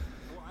 Ugh.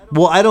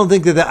 Well, I don't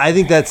think that. I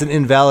think that's an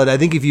invalid. I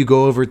think if you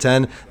go over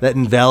 10, that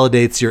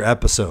invalidates your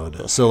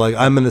episode. So, like,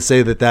 I'm going to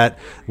say that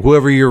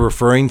whoever you're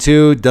referring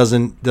to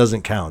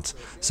doesn't count.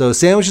 So,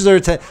 sandwiches are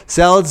 10.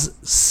 Salads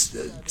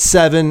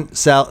 7.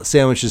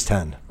 Sandwiches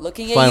 10.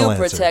 Looking at Final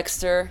you, answer.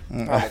 Protexter.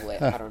 Probably.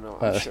 I don't know.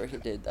 I'm sure he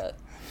did that.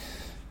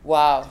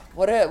 Wow,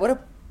 what a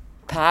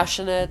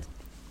passionate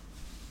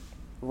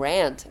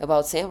rant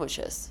about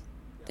sandwiches.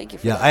 Thank you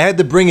for that. I had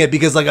to bring it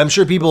because, like, I'm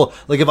sure people,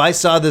 like, if I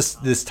saw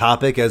this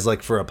topic as,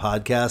 like, for a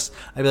podcast,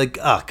 I'd be like,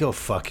 oh, go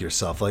fuck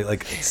yourself.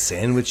 Like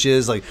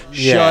sandwiches, like,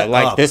 shut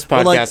up. This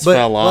podcast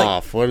fell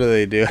off. What do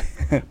they do?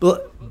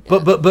 But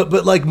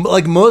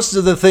like most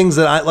of the things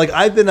that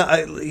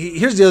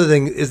here's the other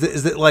thing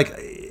is that like,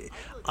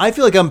 I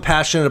feel like I'm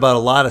passionate about a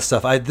lot of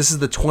stuff. This is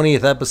the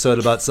 20th episode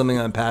about something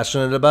I'm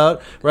passionate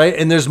about, right?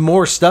 And there's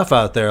more stuff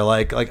out there.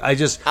 Like I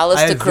just, I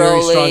have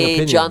very strong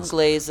opinions. John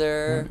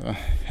Glazer.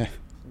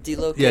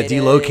 Delocated. Yeah,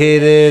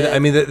 Delocated. I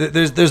mean,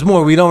 there's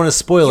more. We don't want to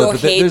spoil Your it. But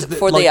hate there's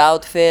for the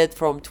outfit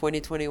from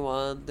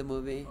 2021, the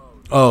movie.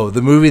 Oh,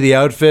 the movie, The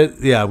Outfit.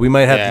 Yeah, we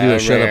might have to do a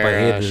shut up. I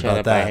hate it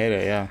about that. I hate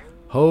it. Yeah.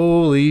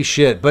 Holy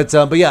shit! But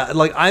yeah,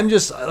 like I'm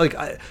just like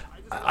I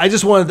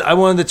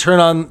wanted to turn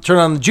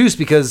on the juice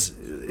because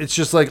it's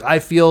just like I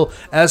feel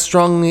as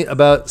strongly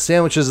about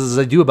sandwiches as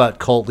I do about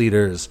cult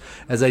leaders,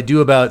 as I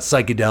do about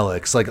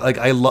psychedelics.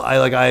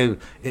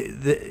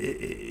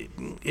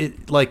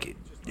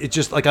 It's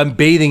just like I'm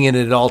bathing in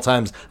it at all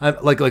times. I'm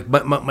like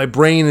my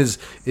brain is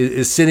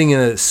sitting in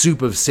a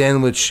soup of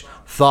sandwich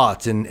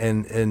thought and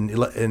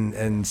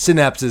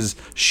synapses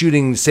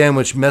shooting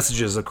sandwich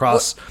messages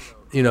across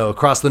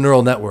the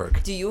neural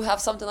network. Do you have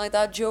something like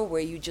that, Joe,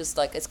 where you just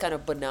like it's kind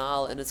of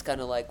banal and it's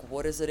kind of like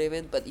what is it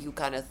even, but you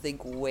kind of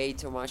think way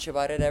too much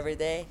about it every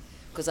day?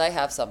 Because I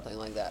have something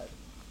like that.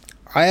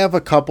 I have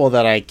a couple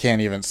that I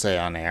can't even say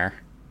on air.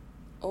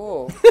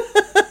 Oh,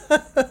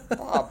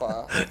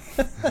 Papa.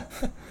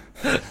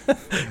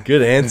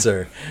 Good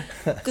answer.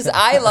 Because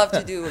I love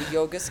to do a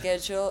yoga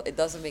schedule. It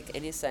doesn't make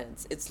any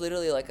sense. It's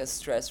literally like a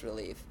stress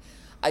relief.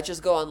 I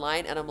just go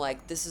online and I'm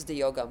like, this is the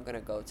yoga I'm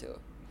gonna go to.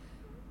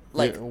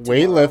 Like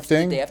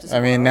weightlifting. Tomorrow, I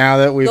mean, now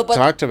that we've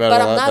talked about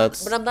it a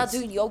lot, but I'm not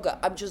doing yoga.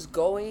 I'm just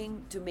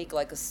going to make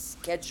like a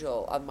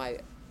schedule on my,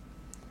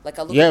 like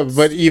I look. Yeah, at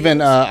but even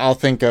skills. I'll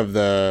think of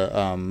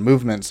the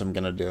movements I'm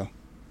gonna do.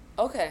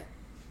 Okay,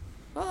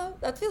 well,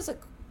 that feels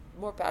like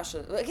more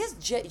passionate. I guess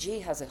Jay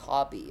has a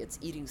hobby. It's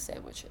eating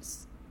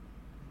sandwiches,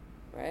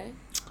 right?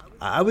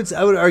 I would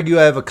argue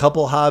I have a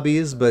couple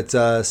hobbies, but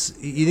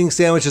eating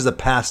sandwich is a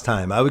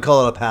pastime. I would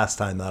call it a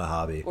pastime, not a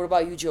hobby. What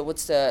about you, Joe?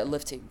 What's the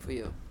lifting for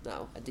you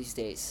now at these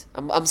days?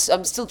 I'm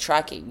still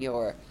tracking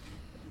your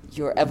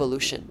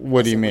evolution.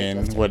 What do you as a mean?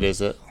 weightlifter. What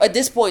is it? At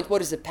this point,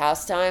 what is it?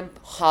 Pastime,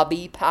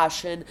 hobby,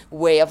 passion,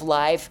 way of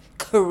life,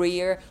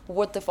 career?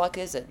 What the fuck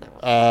is it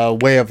now?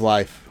 Way of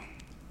life.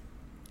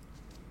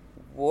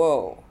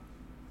 Whoa.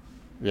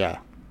 Yeah.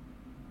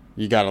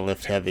 You gotta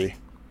lift heavy.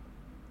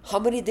 How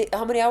many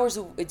hours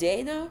a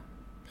day now?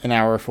 An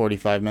hour,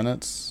 45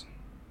 minutes.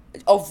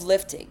 Of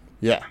lifting.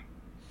 Yeah.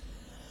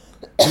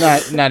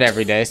 Not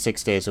every day,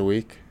 6 days a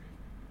week.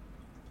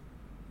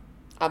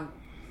 I'm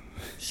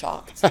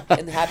shocked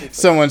and happy. For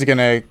Someone's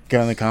gonna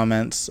go in the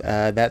comments,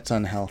 that's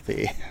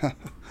unhealthy.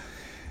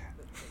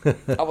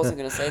 I wasn't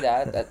gonna say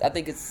that. I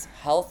think it's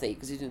healthy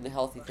because you're doing the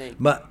healthy thing.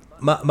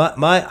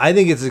 I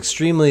think it's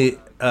extremely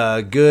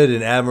good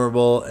and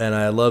admirable, and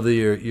I love that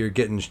you're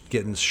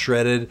getting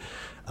shredded.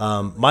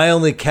 My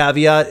only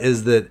caveat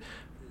is that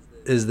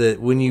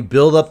when you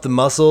build up the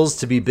muscles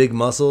to be big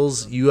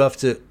muscles, you have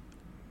to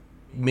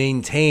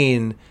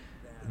maintain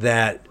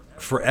that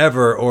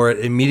forever or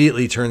it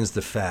immediately turns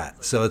to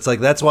fat. So it's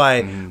like that's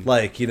why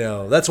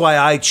that's why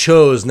I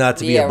chose not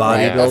to be a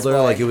bodybuilder.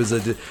 Right. Like it was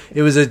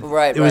a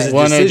Right.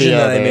 decision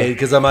that I made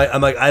because I'm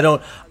like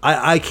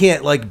I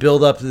can't like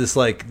build up this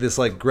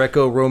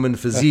Greco-Roman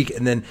physique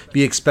and then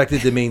be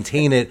expected to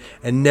maintain it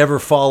and never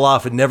fall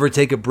off and never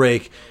take a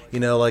break.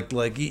 Like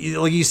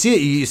you see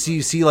it. You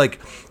see like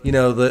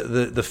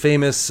the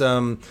famous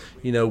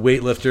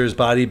weightlifters,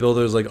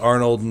 bodybuilders like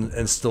Arnold and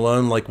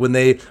Stallone. Like when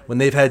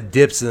they've had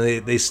dips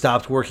and they stopped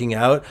working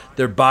out,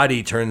 their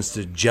body turns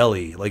to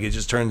jelly. Like it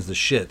just turns to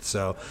shit.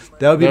 So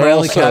that would be my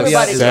only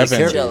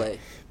caveat.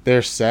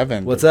 They're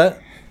 7. What's that?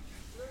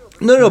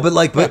 No, but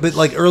like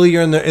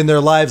earlier in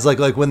their lives, like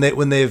when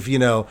they've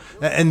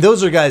and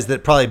those are guys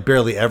that probably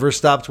barely ever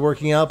stopped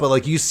working out. But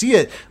like you see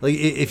it, like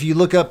if you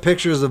look up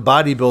pictures of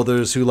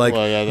bodybuilders who a lot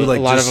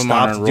just of them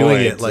are stopped on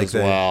doing it roids like as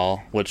that.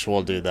 well, which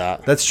will do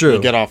that. That's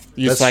true.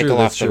 You cycle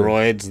off the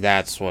roids.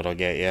 That's what'll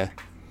get you.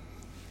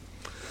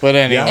 But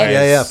anyways,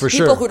 yeah, for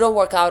sure. People who don't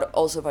work out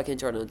also fucking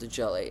turn into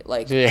jelly.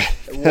 Like Yeah.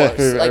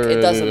 worse. Like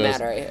it doesn't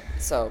matter.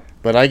 So.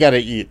 But I gotta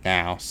eat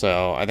now,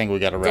 so I think we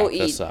gotta wrap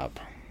this up.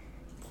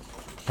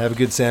 Have a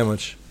good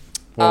sandwich.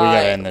 Well, we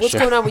gotta end the what's show.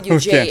 going on with you, We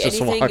Jay? can't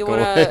just Anything walk you away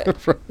wanna?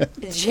 from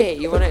it. Jay,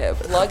 you wanna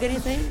plug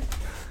anything?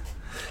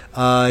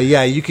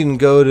 Yeah, you can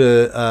go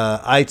to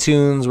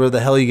iTunes, where the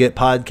hell you get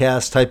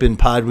podcasts, type in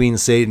Podween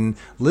Satan,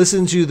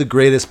 listen to the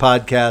greatest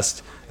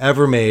podcast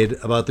ever made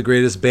about the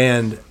greatest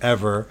band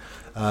ever.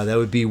 That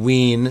would be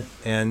Ween,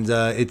 and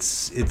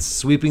it's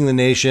sweeping the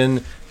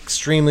nation,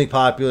 extremely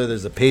popular.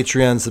 There's a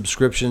Patreon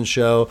subscription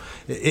show.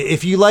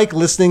 If you like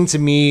listening to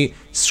me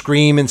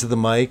scream into the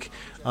mic,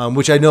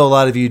 which I know a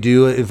lot of you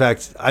do. In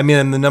fact, I'm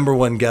the number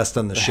one guest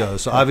on the show,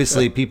 so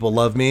obviously people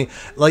love me.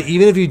 Like,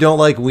 even if you don't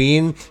like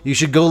Ween, you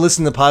should go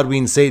listen to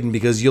Podween Satan,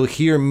 because you'll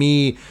hear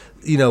me,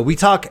 we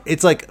talk,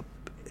 it's like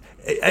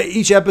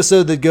each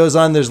episode that goes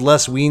on, there's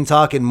less Ween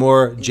talk and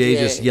more Jay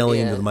just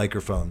yelling into the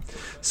microphone.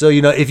 So,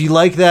 if you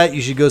like that,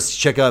 you should go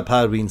check out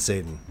Podween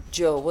Satan.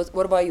 Joe,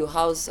 what about you?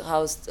 How's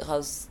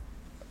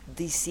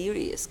the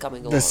series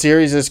coming along? The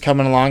series is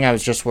coming along. I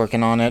was just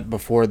working on it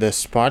before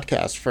this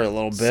podcast for a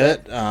little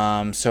bit.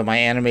 So my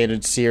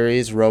animated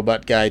series,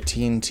 Robot Guy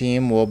Teen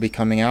Team, will be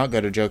coming out. Go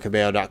to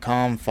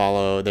joecabello.com.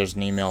 Follow. There's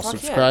an email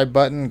subscribe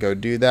button. Go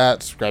do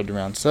that. Subscribe to me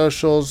on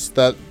socials.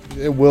 That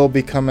it will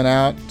be coming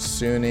out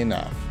soon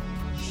enough.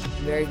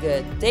 Very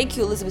good. Thank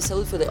you, Elizabeth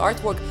Salute, for the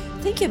artwork.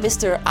 Thank you,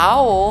 Mr.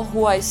 Owl,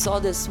 who I saw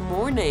this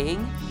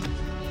morning.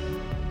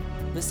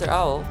 Mr.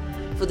 Owl,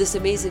 for this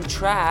amazing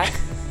track.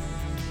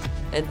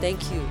 And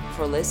thank you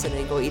for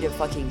listening. Go eat a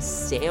fucking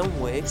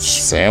sandwich.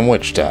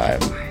 Sandwich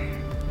time.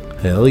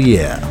 Hell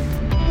yeah.